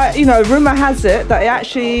 because like, you know, rumour has it that it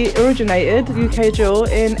actually originated, UK Drill,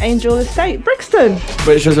 in Angel Estate, Brixton.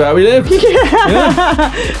 Which was where we lived.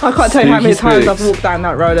 Yeah. I can't tell you how many times I've walked down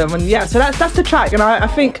that road, and yeah, so that's the track, and I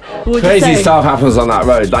think crazy stuff happens on that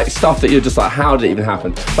road, like stuff that you're just like, how did it even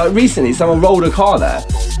happen? Like recently, someone rolled a car there.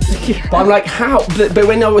 Yeah. But I'm like, how? But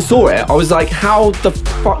when I saw it, I was like, how the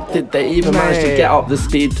fuck did they even manage to get up the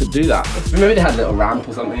speed to do that? Maybe they had a little ramp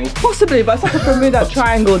or something. Possibly, but it's like a Bermuda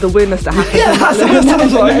Triangle, the weirdness that happens. Yeah,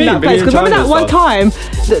 that's what I mean. Because remember that one time,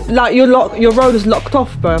 like your road was locked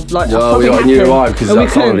off, bruv. Like we got a new arrive because someone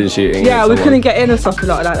had been shooting. Yeah, we couldn't get in and stuff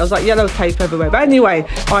like that. There was like yellow tape everywhere. But anyway,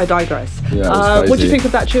 I digress. Yeah, what do you think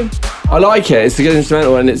of that tune? I like it. It's a good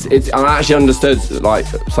instrumental, and I actually understood like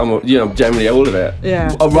generally all of it.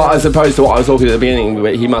 Yeah. Right, as opposed to what I was talking at the beginning,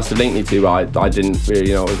 he must have linked me to, but I didn't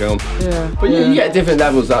really know what was going on. Yeah. But you get different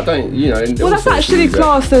levels that don't, Well, that's actually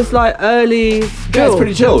classed as like early. Yeah, it's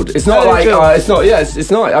pretty chilled. It's not early like it's not. Yeah,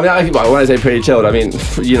 it's not. I mean, when I say pretty chilled, I mean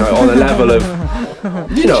on a level of.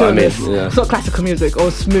 You know what I mean? Yeah. It's not classical music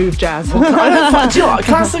or smooth jazz. Do you know what?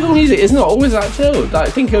 Classical music is not always that chilled. Like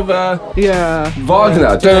think of Wagner.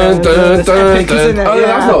 Dun, dun, dun, dun. Oh, yeah.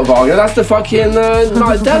 That's not Wagner. That's the fucking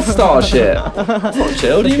like Death Star shit. It's not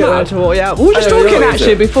chilled. Are you mad? Yeah, we were just talking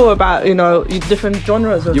actually before about different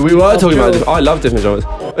genres. Yeah, we were talking about. I love different genres.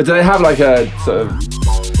 Do they have like a sort of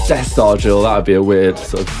Death Star drill? That would be a weird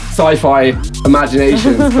sort of sci-fi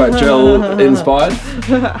imagination, but drill inspired.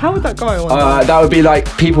 How would that go? That would be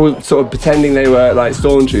like people sort of pretending they were like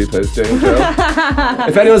stormtroopers doing drill.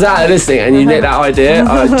 If anyone's out there listening and you nick that idea,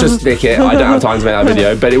 just nick it. I don't have time to make that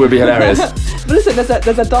video, but it would be hilarious. But listen,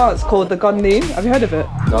 there's a dance called the gun lean. Have you heard of it?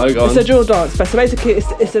 No, go on. It's a drill dance, but so basically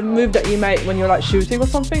it's a move that you make when you're like shooting or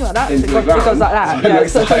something like that. It goes like that. Yeah,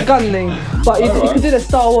 so it's a gun lean. But you could do the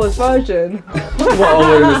Star Wars version. What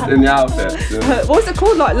all in the outfit? What's it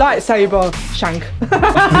called? Like lightsaber shank.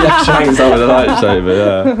 Yeah, shank's over the lightsaber.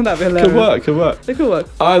 Yeah. That'd be hilarious. Could work. It could work.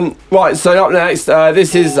 Right. So up next,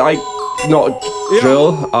 this is not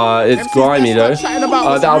drill. It's grimy though.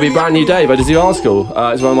 That'll be Brand New Day by Dizzy Rascal.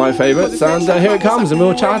 It's one of my favourites, and here it comes, and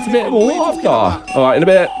we'll chat a bit more after. All right, in a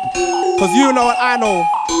bit. Cause you know what I know.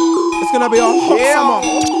 It's gonna be a hot summer.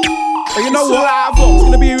 But you know what? It's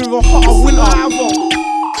gonna be even a hotter winter.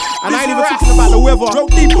 And I ain't even talking about the weather. Roll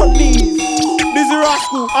deep on knees. Dizzy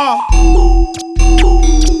Rascal.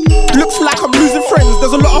 Looks like I'm losing friends.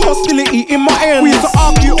 There's a lot of hostility in my ends. We used to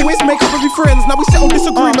argue, always make up and be friends. Now we settle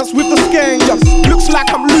disagreements with the skanks. Looks like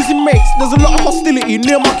I'm losing mates. There's a lot of hostility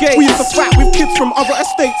near my gates. We used to fight with kids from other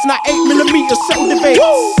estates. Now 8mm settle debates.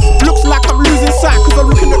 Looks like I'm losing sight, cause I'm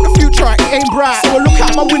looking at the future, it ain't bright. So I look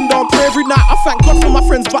out my window and pray every night. I thank God for my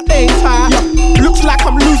friends, but they ain't tight. Looks like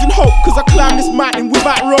I'm losing hope, cause I climb this mountain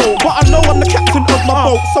without rope. But I know I'm the captain of my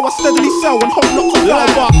boat, so I steadily sail and hope not to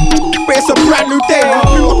fall. But it's a brand new day,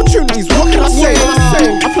 new opportunities, what can I say?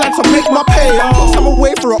 I plan to make my pay, put some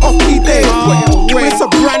away for an off-key day. But it's a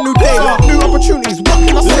brand new day, new opportunities, what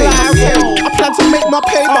can I say? I plan to make my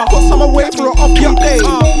pay, but put some away for an off-key day.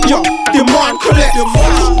 Demand, collect,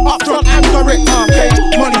 up front and direct. Pay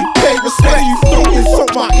money, pay respect. Don't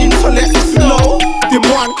insult my intellect. No,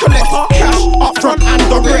 demand, collect, cash, up front and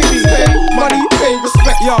direct. Pay money, pay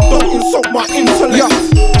respect. Don't insult my intellect.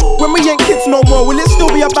 When we ain't kids no more, will it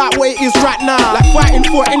still be about where it is right now? Like fighting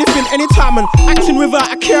for anything, anytime, and acting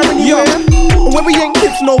without a care anywhere. And when we ain't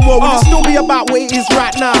kids no more, will it still be about where it is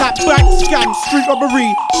right now? Like bank scams, street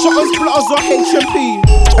robbery, shutters, blotters, or HMP.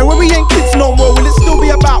 And when we ain't kids no more, will it still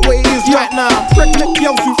be about where it is right now? Pregnant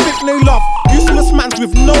girls who think they love, useless mans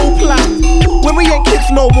with no plan. When we ain't kids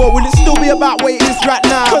no more, will it still be about where it is right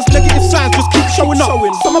now? Cause negative signs just keep showing up.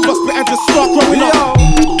 Some of us better just start growing up.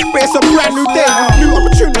 But it's a brand new day, new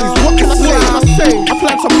opportunities, what can I say? I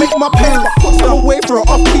plan to make my pay, but put some away for an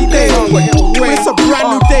off-key day. But it's a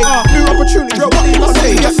brand new day, new opportunities, what can I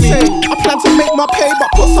say? I plan to make my pay,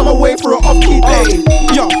 but put some away for an off-key day.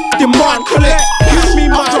 Demand, collect, give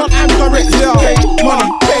me my front and direct. Pay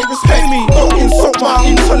money, pay respect me, don't insult my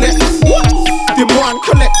intellect. Demand,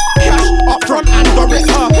 collect, cash, up front and direct.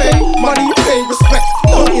 Pay money, pay respect,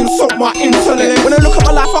 don't insult my intellect. When I look at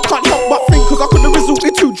my life, I can't help but think, cause I could have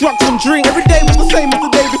resorted to drugs and drink. Every day was the same as the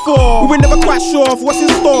day before. We were never quite sure of what's in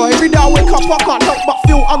store. Every day I wake up, I can't help but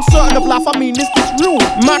feel uncertain of life. I mean, is this real?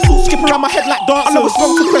 My thoughts skip around my head like darts. I know it's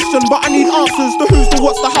wrong to question, but I need answers. The who's, the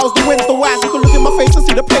what's, the how's, the when's, the why's. You can look in my face and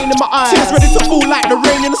see the pain in my eyes. Tears ready to fall like the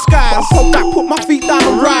rain in the skies. But I hold back, put my feet down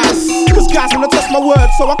and rise. Cause guys wanna test my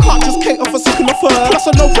words, so I can't just cater for second or third. Plus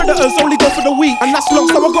I know predators only go for the weak, and that's long,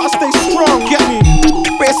 so I gotta stay strong. Get me?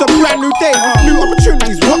 But it's a brand new day, new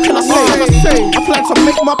opportunities, what can I say? I plan to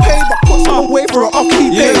make my pay, but put some away for an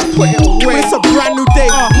off-key day. But it's a brand new day,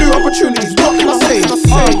 new opportunities, what can I say?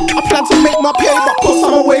 I plan to make my pay, but put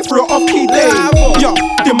some away for an off-key day.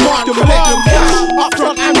 Demand, collect, cash, up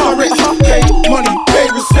front and direct. Pay money, pay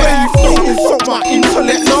respect, don't insult my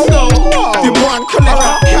intellect. Demand, collect,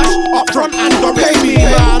 cash, up front and direct. Pay me,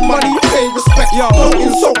 money, pay respect, don't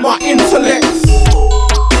insult my intellect.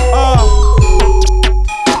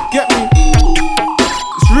 Get me?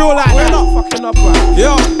 It's real like we're not fucking up, man.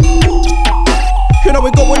 Yeah. You know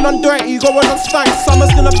we're going on dirty, going on stank.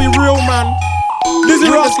 Summer's gonna be real, man.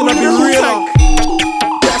 Dizzy Rascal gonna be real.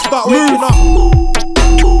 Better start waking up.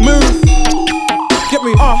 Move. Get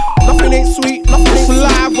me? Nothing ain't sweet, nothing ain't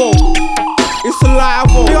saliva. It's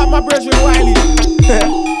saliva. Big up my brethren Wiley.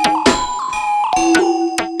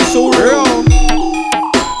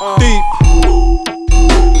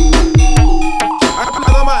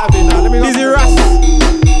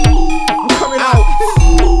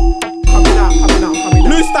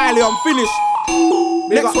 Riley, I'm finished.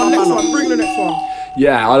 Next one, bring the next one.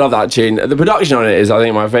 Yeah, I love that tune. The production on it is, I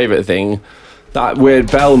think, my favourite thing. That weird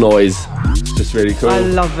bell noise, it's just really cool. I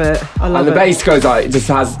love it. And the bass goes like, it just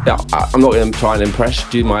has, I'm not going to try and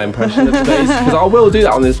do my impression of the bass, because I will do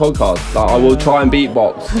that on this podcast. Like, I will try and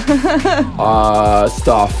beatbox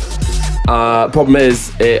stuff. Problem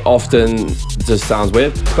is, it often just sounds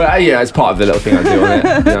weird. But yeah, it's part of the little thing I do on it,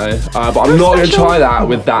 you know. But I'm not going to try that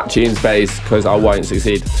with that tune's bass, because I won't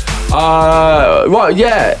succeed. Right,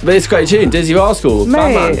 yeah, but it's a great tune. Dizzy Rascal,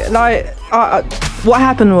 Mate, Batman. like, what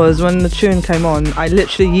happened was when the tune came on, I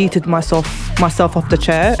literally yeeted myself off the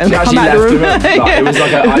chair and She come actually out of left the the room. room. Like, it was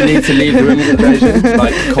like I need to leave the room situation,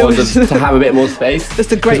 like, to have a bit more space. It's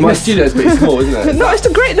the 'Cause greatness. my studio's pretty small, isn't it? No, it's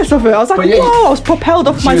the greatn't of it. I was like, But yeah, whoa, I was propelled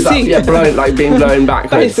off my She was seat. being blown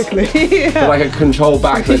backwards. Basically, But like a controlled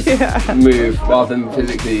backwards move rather than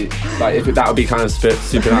physically. Like if that would be kind of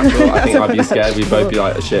supernatural, I think I'd be scared. We'd both be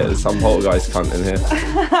like, shit, there's some poltergeist cunt in here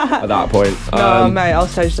at that point. No, mate, I'll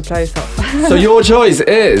stage the place up. So your choice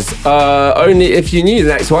is Only If You Knew. The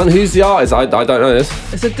next one. Who's the artist? I don't know this.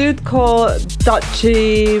 It's a dude called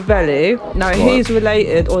Dutchy Velli. Now he's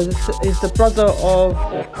related, or is the brother of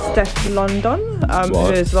Steph London,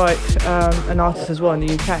 who is like an artist as well in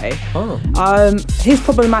the UK. He's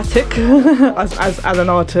problematic as an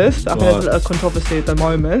artist. I think there's a little controversy at the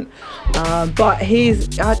moment, but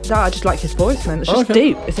I just like his voice, man. It's just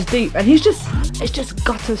deep. It's just deep, and it's just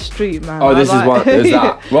gutter street, man. Oh, this is one. Is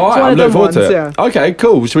that right? I'm looking forward to it. Yeah. Okay,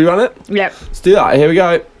 cool. Should we run it? Yep. Let's do that. Here we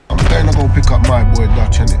go. I'm going to go pick up my boy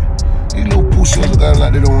Dutch, innit? These little pussies are going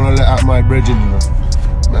like they don't want to let out my brethren, you know.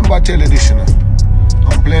 Remember I tell you this, you know.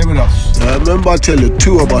 Don't play with us. Remember I tell you,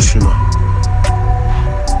 two of us, you know.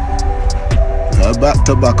 Back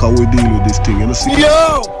to back, how we deal with this thing, you know. See?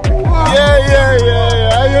 Yo!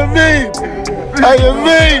 Yeah. How you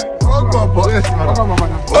mean?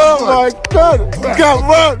 Oh my God!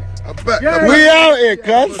 Come on! We out here,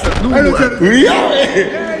 cuz. We out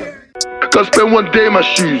here. Can't spend one day in my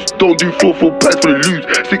shoes. Don't do 4 full pints for the lose.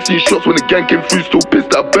 16 shots when the gang came through. Still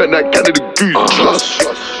pissed I burnt that Canada goose.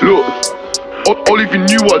 Look, all if you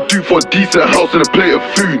knew what I'd do for a decent house and a plate of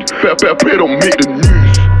food. Better pray don't make the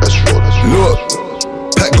news. That's right. Look,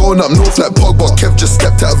 pack going up north like Pogba. Kev just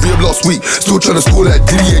stepped out of rehab last week. Still trying to score like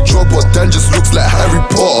Didier Drogba. Dan just looks like Harry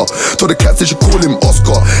Potter. Told the cats they should call him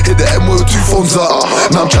Oscar. Hit the M with 2 phones up.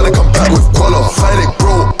 Now I'm trying to come back with Quala. Fight it,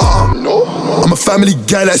 bro. No. I'm a family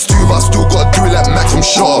guy like Stu, but I still gotta do it like Max from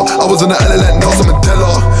Shaw. I was on the island like Nelson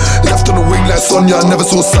Mandela. Left on the wing like Sonia. I never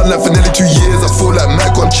saw sunlight for nearly 2 years. I feel like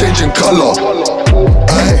Mac on changing colour.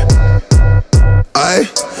 I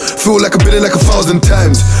feel like I've been here like 1,000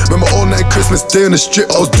 times. Remember all night Christmas Day on the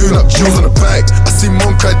strip, I was doing up jewels on the bike. I see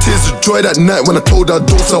mom cry tears of joy that night when I told her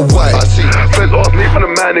don't sell white. I see friends ask me for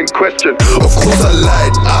the man in question. Of course I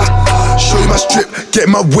lied. Show you my strip, get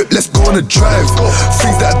my whip, let's go on a drive.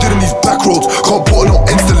 Things that I did on these back roads, can't put on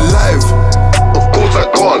Insta live. Of course I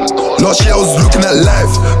can't. Last year I was looking at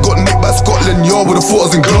life. Got nicked by Scotland Yard with the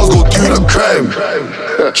photos in Glasgow doing a crime.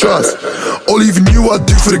 Trust, all even knew what I'd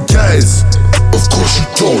do for the guys. Of course you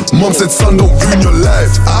don't. Mom said, son, don't ruin your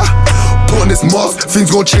life. Put on this mask, things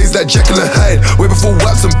gon' change like Jekyll and Hyde. Way before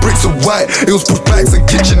wax and bricks are white, it was push backs and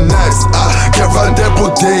kitchen knives. Get round there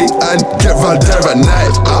all day and get round there at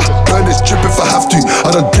night. Burn this trip if I have to,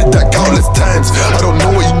 I done did that countless times. I don't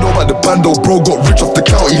know what you know about the bando, bro, got rich off the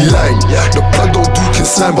county line. The plan don't do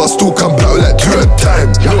consign, but I still come back with like 2 at a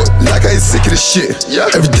time. Look, like I ain't sick of this shit.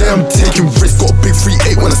 Every day I'm taking risks, got a big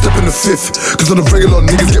 3-8 when I step in the 5th. Cause on the regular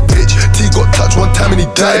niggas get pitched. T got touched 1 time and he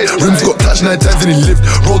died. Rims got touched 9 times and he lived.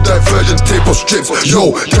 Road diversion, tape or strips.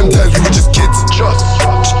 Yo, 10 times we were just kids. Just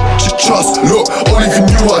trust. Look, only if you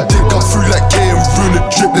knew what I did. Come through like K and ruin the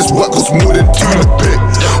drip. This work costs more than 2 and a bit.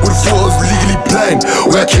 Would've thought I was legally blind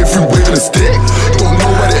when I came through waving a stick. Don't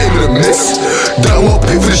know why they aiming to miss. Don't want to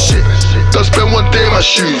pay for the shit. Don't spend one day in my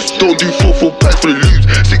shoes. Don't do 4 full pints for the lose.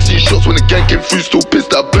 16 shots when the gang came through. Still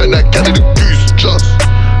pissed I burnt that Canada goose. Just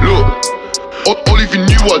look, all if you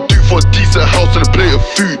knew what I'd do for a decent house and a plate of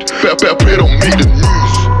food. Better pray don't make the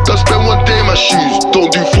news. Don't spend one day in my shoes. Don't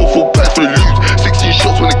do 4 full pints for the lose. 16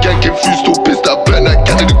 shots when the gang came through. Still pissed I burnt that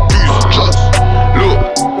Canada goose. Just look,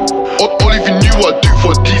 all if you knew what I'd do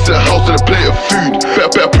for a decent house and a plate of food.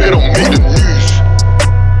 Better pray don't make the news.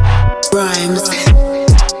 Rhymes.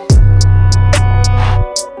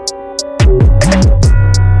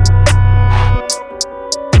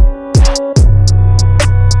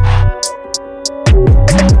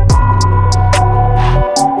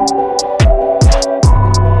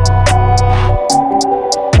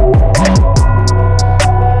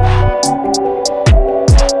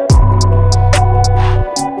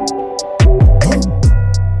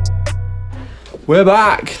 We're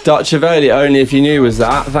back. Dutch Aveli, Only If You Knew was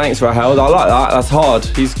that. Thanks, Rahel. I like that. That's hard.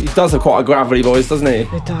 He does have quite a gravelly voice, doesn't he?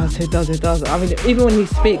 It does. I mean, even when he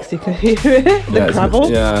speaks, you can hear it. The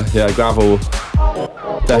gravel. Yeah, gravel.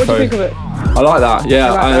 Defo. What do you think of it? I like that.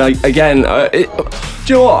 Yeah, and again, do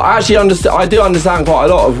you know what? I actually understand. I do understand quite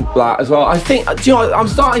a lot of that as well. I think. Do you know what? I'm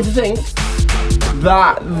starting to think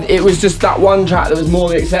that it was just that one track that was more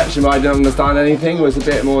the exception, but I didn't understand anything. Was a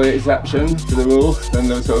bit more the exception to the rule than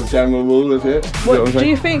the sort of general rule of it. What do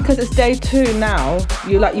you think? Because it's day 2 now,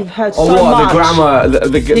 you've heard so what, much. The grammar,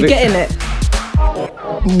 you're getting it.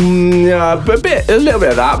 Yeah, but a little bit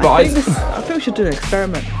of that. But I think we should do an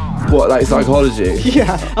experiment. What, like psychology?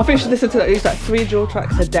 Yeah, I think we should listen to at least like 3 drill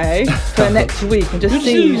tracks a day for the next week and just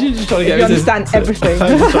see if you understand everything.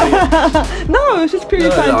 No, it's just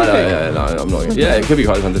purely scientific. No, I'm not. Yeah, it could be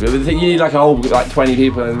quite scientific. But you need like a whole 20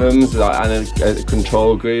 people in rooms and a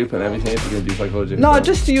control group and everything if you're going to do psychology. No,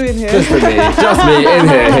 just you in here. Just for me. Just me in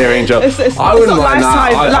here hearing Joe. I wouldn't mind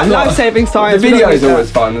that. Life-saving science. The videos are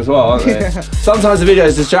always fun as well, aren't they? Sometimes the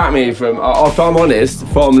videos distract me from, if I'm honest,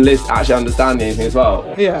 from actually understanding anything as well.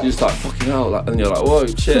 Yeah. You're just like, fucking hell, and you're like, whoa,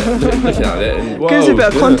 shit, looking at it. And, whoa, gives you a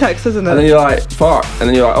bit of context, doesn't it? And then you're like, fuck. And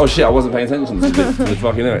then you're like, oh shit, I wasn't paying attention to the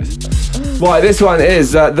fucking lyrics. Right, this one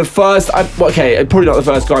is the first, probably not the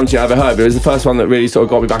first grime tune I ever heard, but it was the first one that really sort of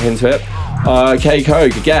got me back into it. K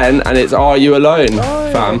Coke again, and it's Are You Alone,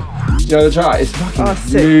 fam. You know the track? It's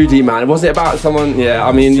fucking moody, man. Was it about someone? Yeah,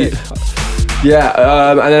 I mean, and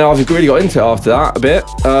then I've really got into it after that a bit.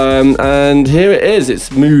 And here it is.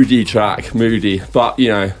 It's moody track, moody. But you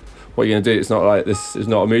know, what are you gonna do? It's not like this is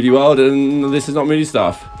not a moody world, and this is not moody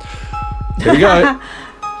stuff. Here we go.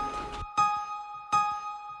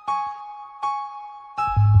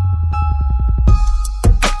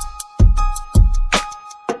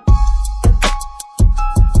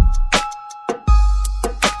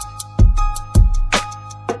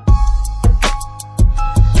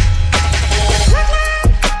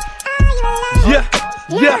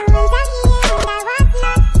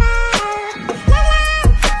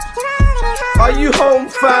 Are you home,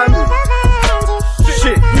 fam?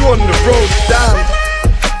 Shit, you on the road, damn.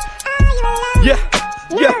 Yeah.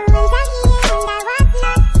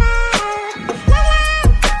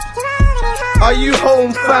 Are you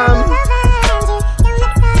home, fam?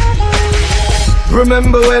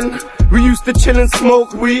 Remember when we used to chill and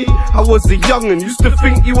smoke weed? I was a young'un, used to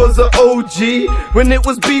think you was an OG. When it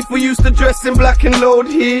was beef, we used to dress in black and load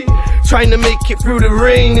heat, trying to make it through the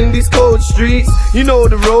rain in these cold streets. You know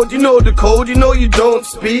the road, you know the code, you know you don't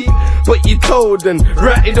speak, but you told and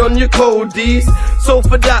ratted on your codies. So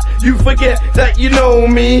for that, you forget that you know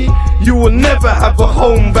me. You will never have a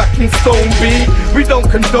home back in Stone B. We don't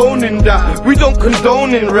condone in that, we don't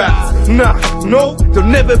condone in raps. Nah, no, there'll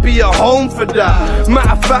never be a home for that. Matter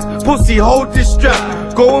of fact, pussy, hold this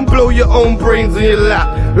strap. Go and blow your own brains in your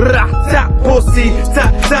lap. Rat-tap, pussy,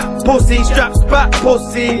 tap-tap, pussy. Straps back,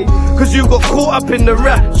 pussy, cause you got caught up in the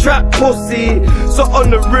rat trap, pussy. So on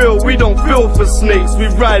the real, we don't feel for snakes. We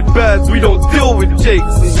ride birds, we don't deal with jakes.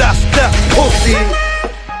 And that's that, pussy.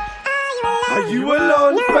 Are you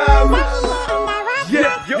alone, fam?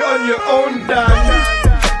 Yeah, you're on your own, damn.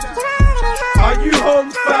 Are you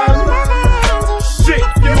home, fam? Shit,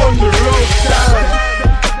 you on the road, damn.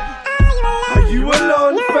 Are you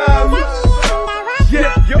alone, fam?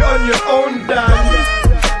 Yeah, you're on your own, damn.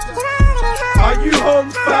 Are you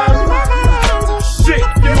home, fam? Shit,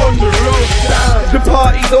 you on the road, damn. The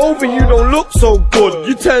party's over, you don't look so good.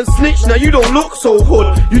 You turn snitch, now you don't look so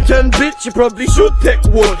hood. You turn bitch, you probably should take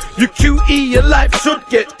wood. You QE, your life should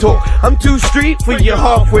get took. I'm too street for your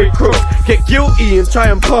halfway crook. Get guilty and try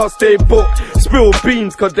and pass their book. Spill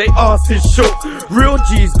beans cause they ass is shook. Real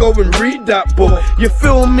G's go and read that book. You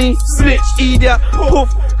feel me? Snitch, idiot,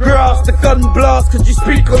 poof, grass. The gun blast cause you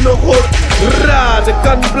speak on the hood. Rah, the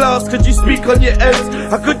gun blast cause you speak on your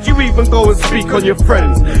ends. How could you even go and speak on your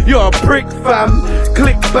friends? You're a prick, fam.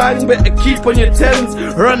 Click bang, better keep on your tens.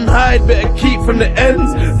 Run hide, better keep from the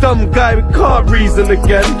ends. Dumb guy, we can't reason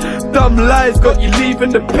again. Dumb lies got you leaving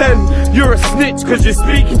the pen. You're a snitch cause you're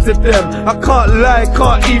speaking to them. I can't lie,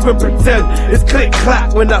 can't even pretend. It's click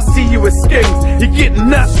clack when I see you with skins. You get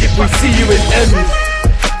napped if we see you in ends.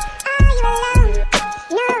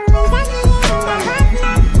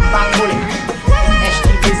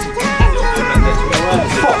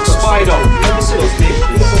 Fuck Spider.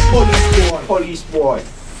 Police boy.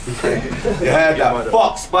 You heard that?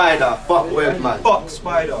 Fuck Spider. Fuck with man. Fuck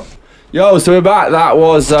Spider. Yo, so we're back. That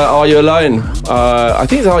was Are You Alone? I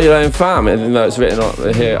think it's Are You Alone, fam. Even though it's written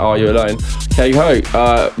on here, Are You Alone? K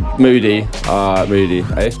Coke, Moody,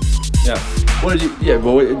 eh? Yeah. What did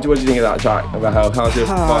you think of that track? About how's your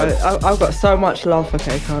vibe? I've got so much love for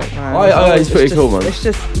K-Coke, man. He's pretty cool, man. It's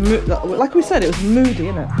just like we said, it was moody,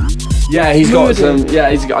 innit? Yeah, he's got some. Yeah,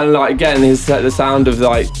 he's got, and like again, the sound of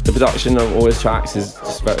like the production of all his tracks is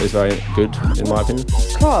very good in my opinion.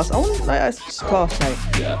 Class. It's just class, mate.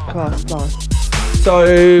 Yeah. Class.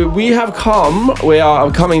 So we are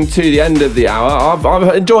coming to the end of the hour.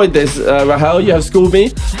 I've enjoyed this, Rahel. You have schooled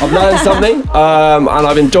me. I've learned something, and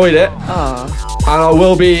I've enjoyed it. And I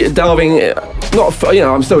will be delving.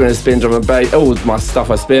 I'm still going to spin drum and bass, all my stuff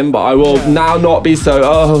I spin, but I will now not be so,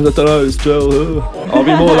 I don't know, it's drill. I'll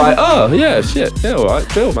be more like, alright,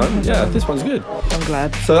 drill, man. Yeah, this one's good. I'm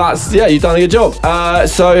glad. So you've done a good job.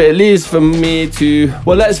 So it leaves for me to,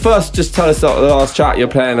 let's first just tell us what the last track you're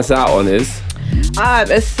playing us out on is.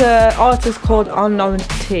 It's an artist called Unknown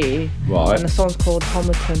T, right? And the song's called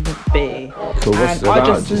Homerton B. Cool. And I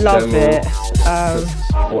just love it.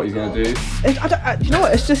 What he's gonna do? You know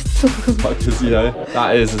what? It's just because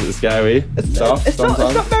that is scary stuff. It's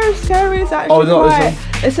not very scary. It's actually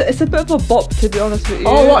it's a bit of a bop, to be honest with you.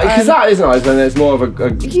 Oh right, because that is nice, and it's more of like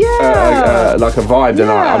a vibe than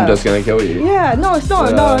I'm just gonna kill you. Yeah, no, it's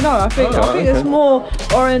not. No. I think it's more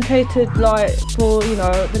orientated like for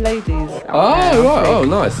the ladies. Oh right, oh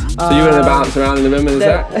nice. So you're gonna bounce around in the room in a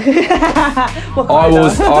sec? I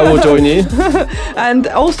will join you. And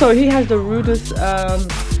also he has the rudest.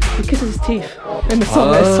 He kisses his teeth in the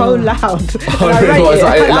song. It's so loud. They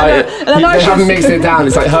haven't mixed it down.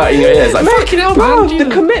 It's like hurting your ears. Like fucking hell, man. The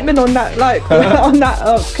commitment on that, on that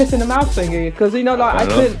kissing the mouth thingy, because I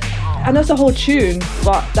couldn't. And that's a whole tune,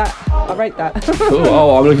 but I rate that. Cool.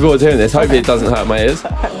 Oh, I'm looking forward to hearing this. Hopefully it doesn't hurt my ears.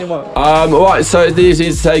 It won't. Right, so it leaves me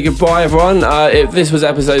to say goodbye, everyone. If this was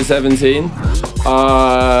episode 17, it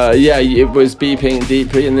was beeping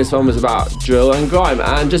deeply, and this one was about drill and grime.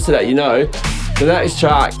 And just to let you know, the next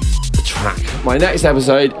my next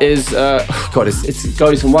episode is it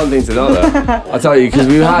goes from one thing to another. I'll tell you, because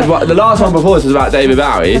we had the last one before this was about David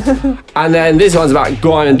Bowie, and then this one's about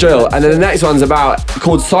grime and drill, and then the next one's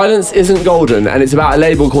called Silence Isn't Golden, and it's about a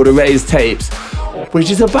label called Erased Tapes,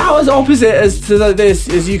 which is about as opposite as to this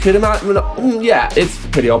as you could imagine. Yeah, it's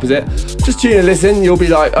pretty opposite. Just tune and listen. You'll be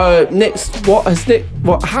like, what's going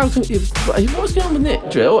on with Nick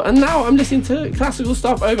drill? And now I'm listening to classical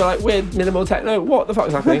stuff over like weird minimal techno. What the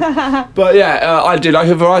fuck's happening? But I do like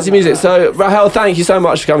a variety of music. So Rahel, thank you so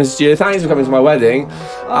much for coming to the studio. Thanks for coming to my wedding.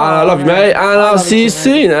 And I love you, mate. And I'll see you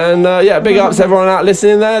soon. And big ups to everyone out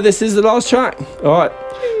listening there. This is the last track. All right.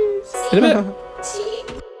 In a bit.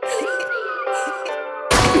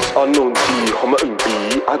 Unknown T, Homerton B.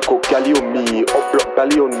 I got galley on me, up block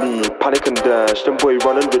belly on me, panic and dash, them boy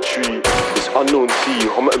run and retreat. It's Unknown T,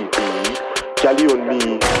 Homerton B. Galley on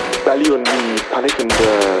me, belly on me, panic and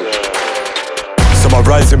dash. Some are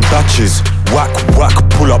rising batches, whack,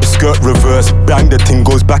 pull up, skirt reverse, bang, the thing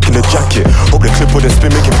goes back in the jacket. Hope the clip with the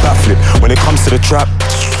spin making backflip. When it comes to the trap,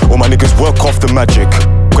 all my niggas work off the magic.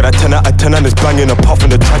 Got a 10 out of 10 and it's banging apart from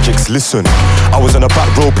the tragics. Listen, I was on the back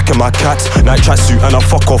row picking my cat, night tracksuit and I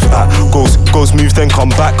fuck off at. Goes move then come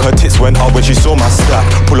back. Her tits went out when she saw my stack.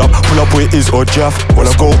 Pull up with Iz or Jaff. When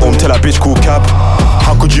I go home tell that bitch call cab.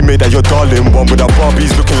 How could you make that your darling one with our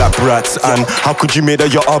Barbies looking like brats? And how could you make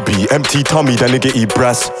that your hubby empty tummy then nigga eat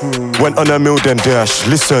brass? Went on a mill then dash.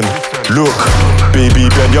 Listen, look, baby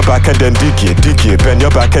bend your back and then dig it. Bend your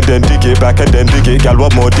back and then dig it, back and then dig it. Gal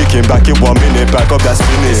what more digging back in 1 minute, back up that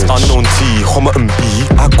spin. It's Unknown T, Homerton B.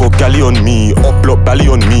 I got galley on me, up block belly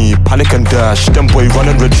on me, panic and dash, them boy run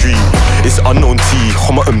and retreat. It's Unknown T,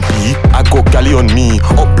 Homerton B. I got galley on me,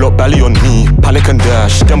 up block belly on me, panic and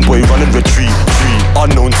dash, them boy run and retreat.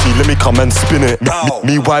 Unknown T, let me come and spin it.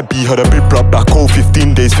 Me YB heard a big blood back,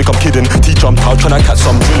 15 days, think I'm kidding. T jumped out tryna catch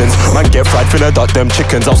some drillings. Man get fried, finna duck them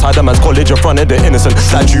chickens. Outside the man's college in front of the innocent.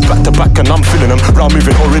 Slide you back to back and I'm feeling them. Round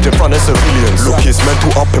moving orange in front of civilians. Look, it's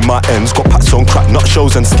mental up in my ends. Got packs on crack, nut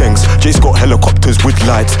shells and skanks. Jace got helicopters with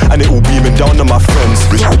lights, and it all beaming down on my friends.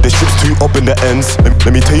 The ships too up in the ends.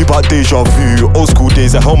 Let me tell you about deja vu. Old school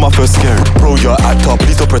days, I held my first scare. Bro, you're actor,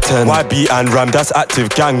 please don't pretend. YB and Ram, that's active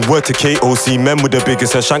gang. Word to KOC, men with the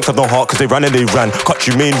biggest shanks have no heart, cause they ran and they ran. Cut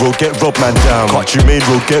you main road, get robbed man down. Cut you main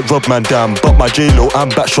road, get robbed man down. But my J-Lo, I'm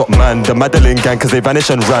backshot man. The Madeline gang, cause they vanished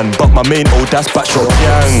and ran. But my main old, that's backshot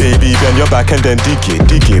gang. Baby, bend your back and then dig it.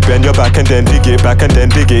 Bend your back and then dig it, back and then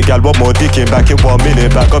dig it. Gal, what more digging? Back in 1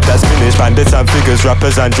 minute, back up that spinach. Bandits and figures,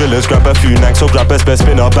 rappers and drillers. Grab a few nanks, so grab a spare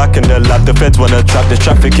spinner. Back in the lab, the feds wanna trap this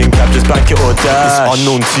trafficking cab. Just back it or dash. It's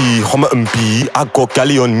Unknown T, Homerton B. I got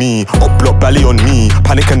galley on me, up block belly on me,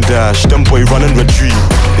 panic and dash, them boy run and retreat.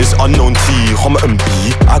 It's Unknown T, Homerton B.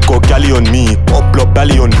 I got galley on me, up block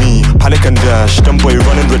belly on me, panic and dash, them boy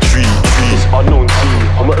run and retreat. This unknown T,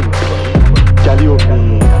 Homer and B. Galley on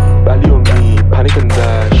me, Bally on me, panic and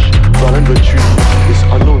dash, run and retreat. This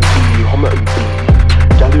unknown T, Homer and B.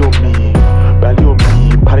 Galley on me, Bally on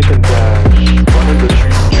me, panic and dash, run and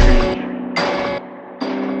retreat,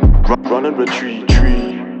 run and retreat,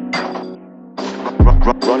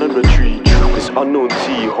 run and retreat. This unknown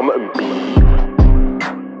T, Homer and B.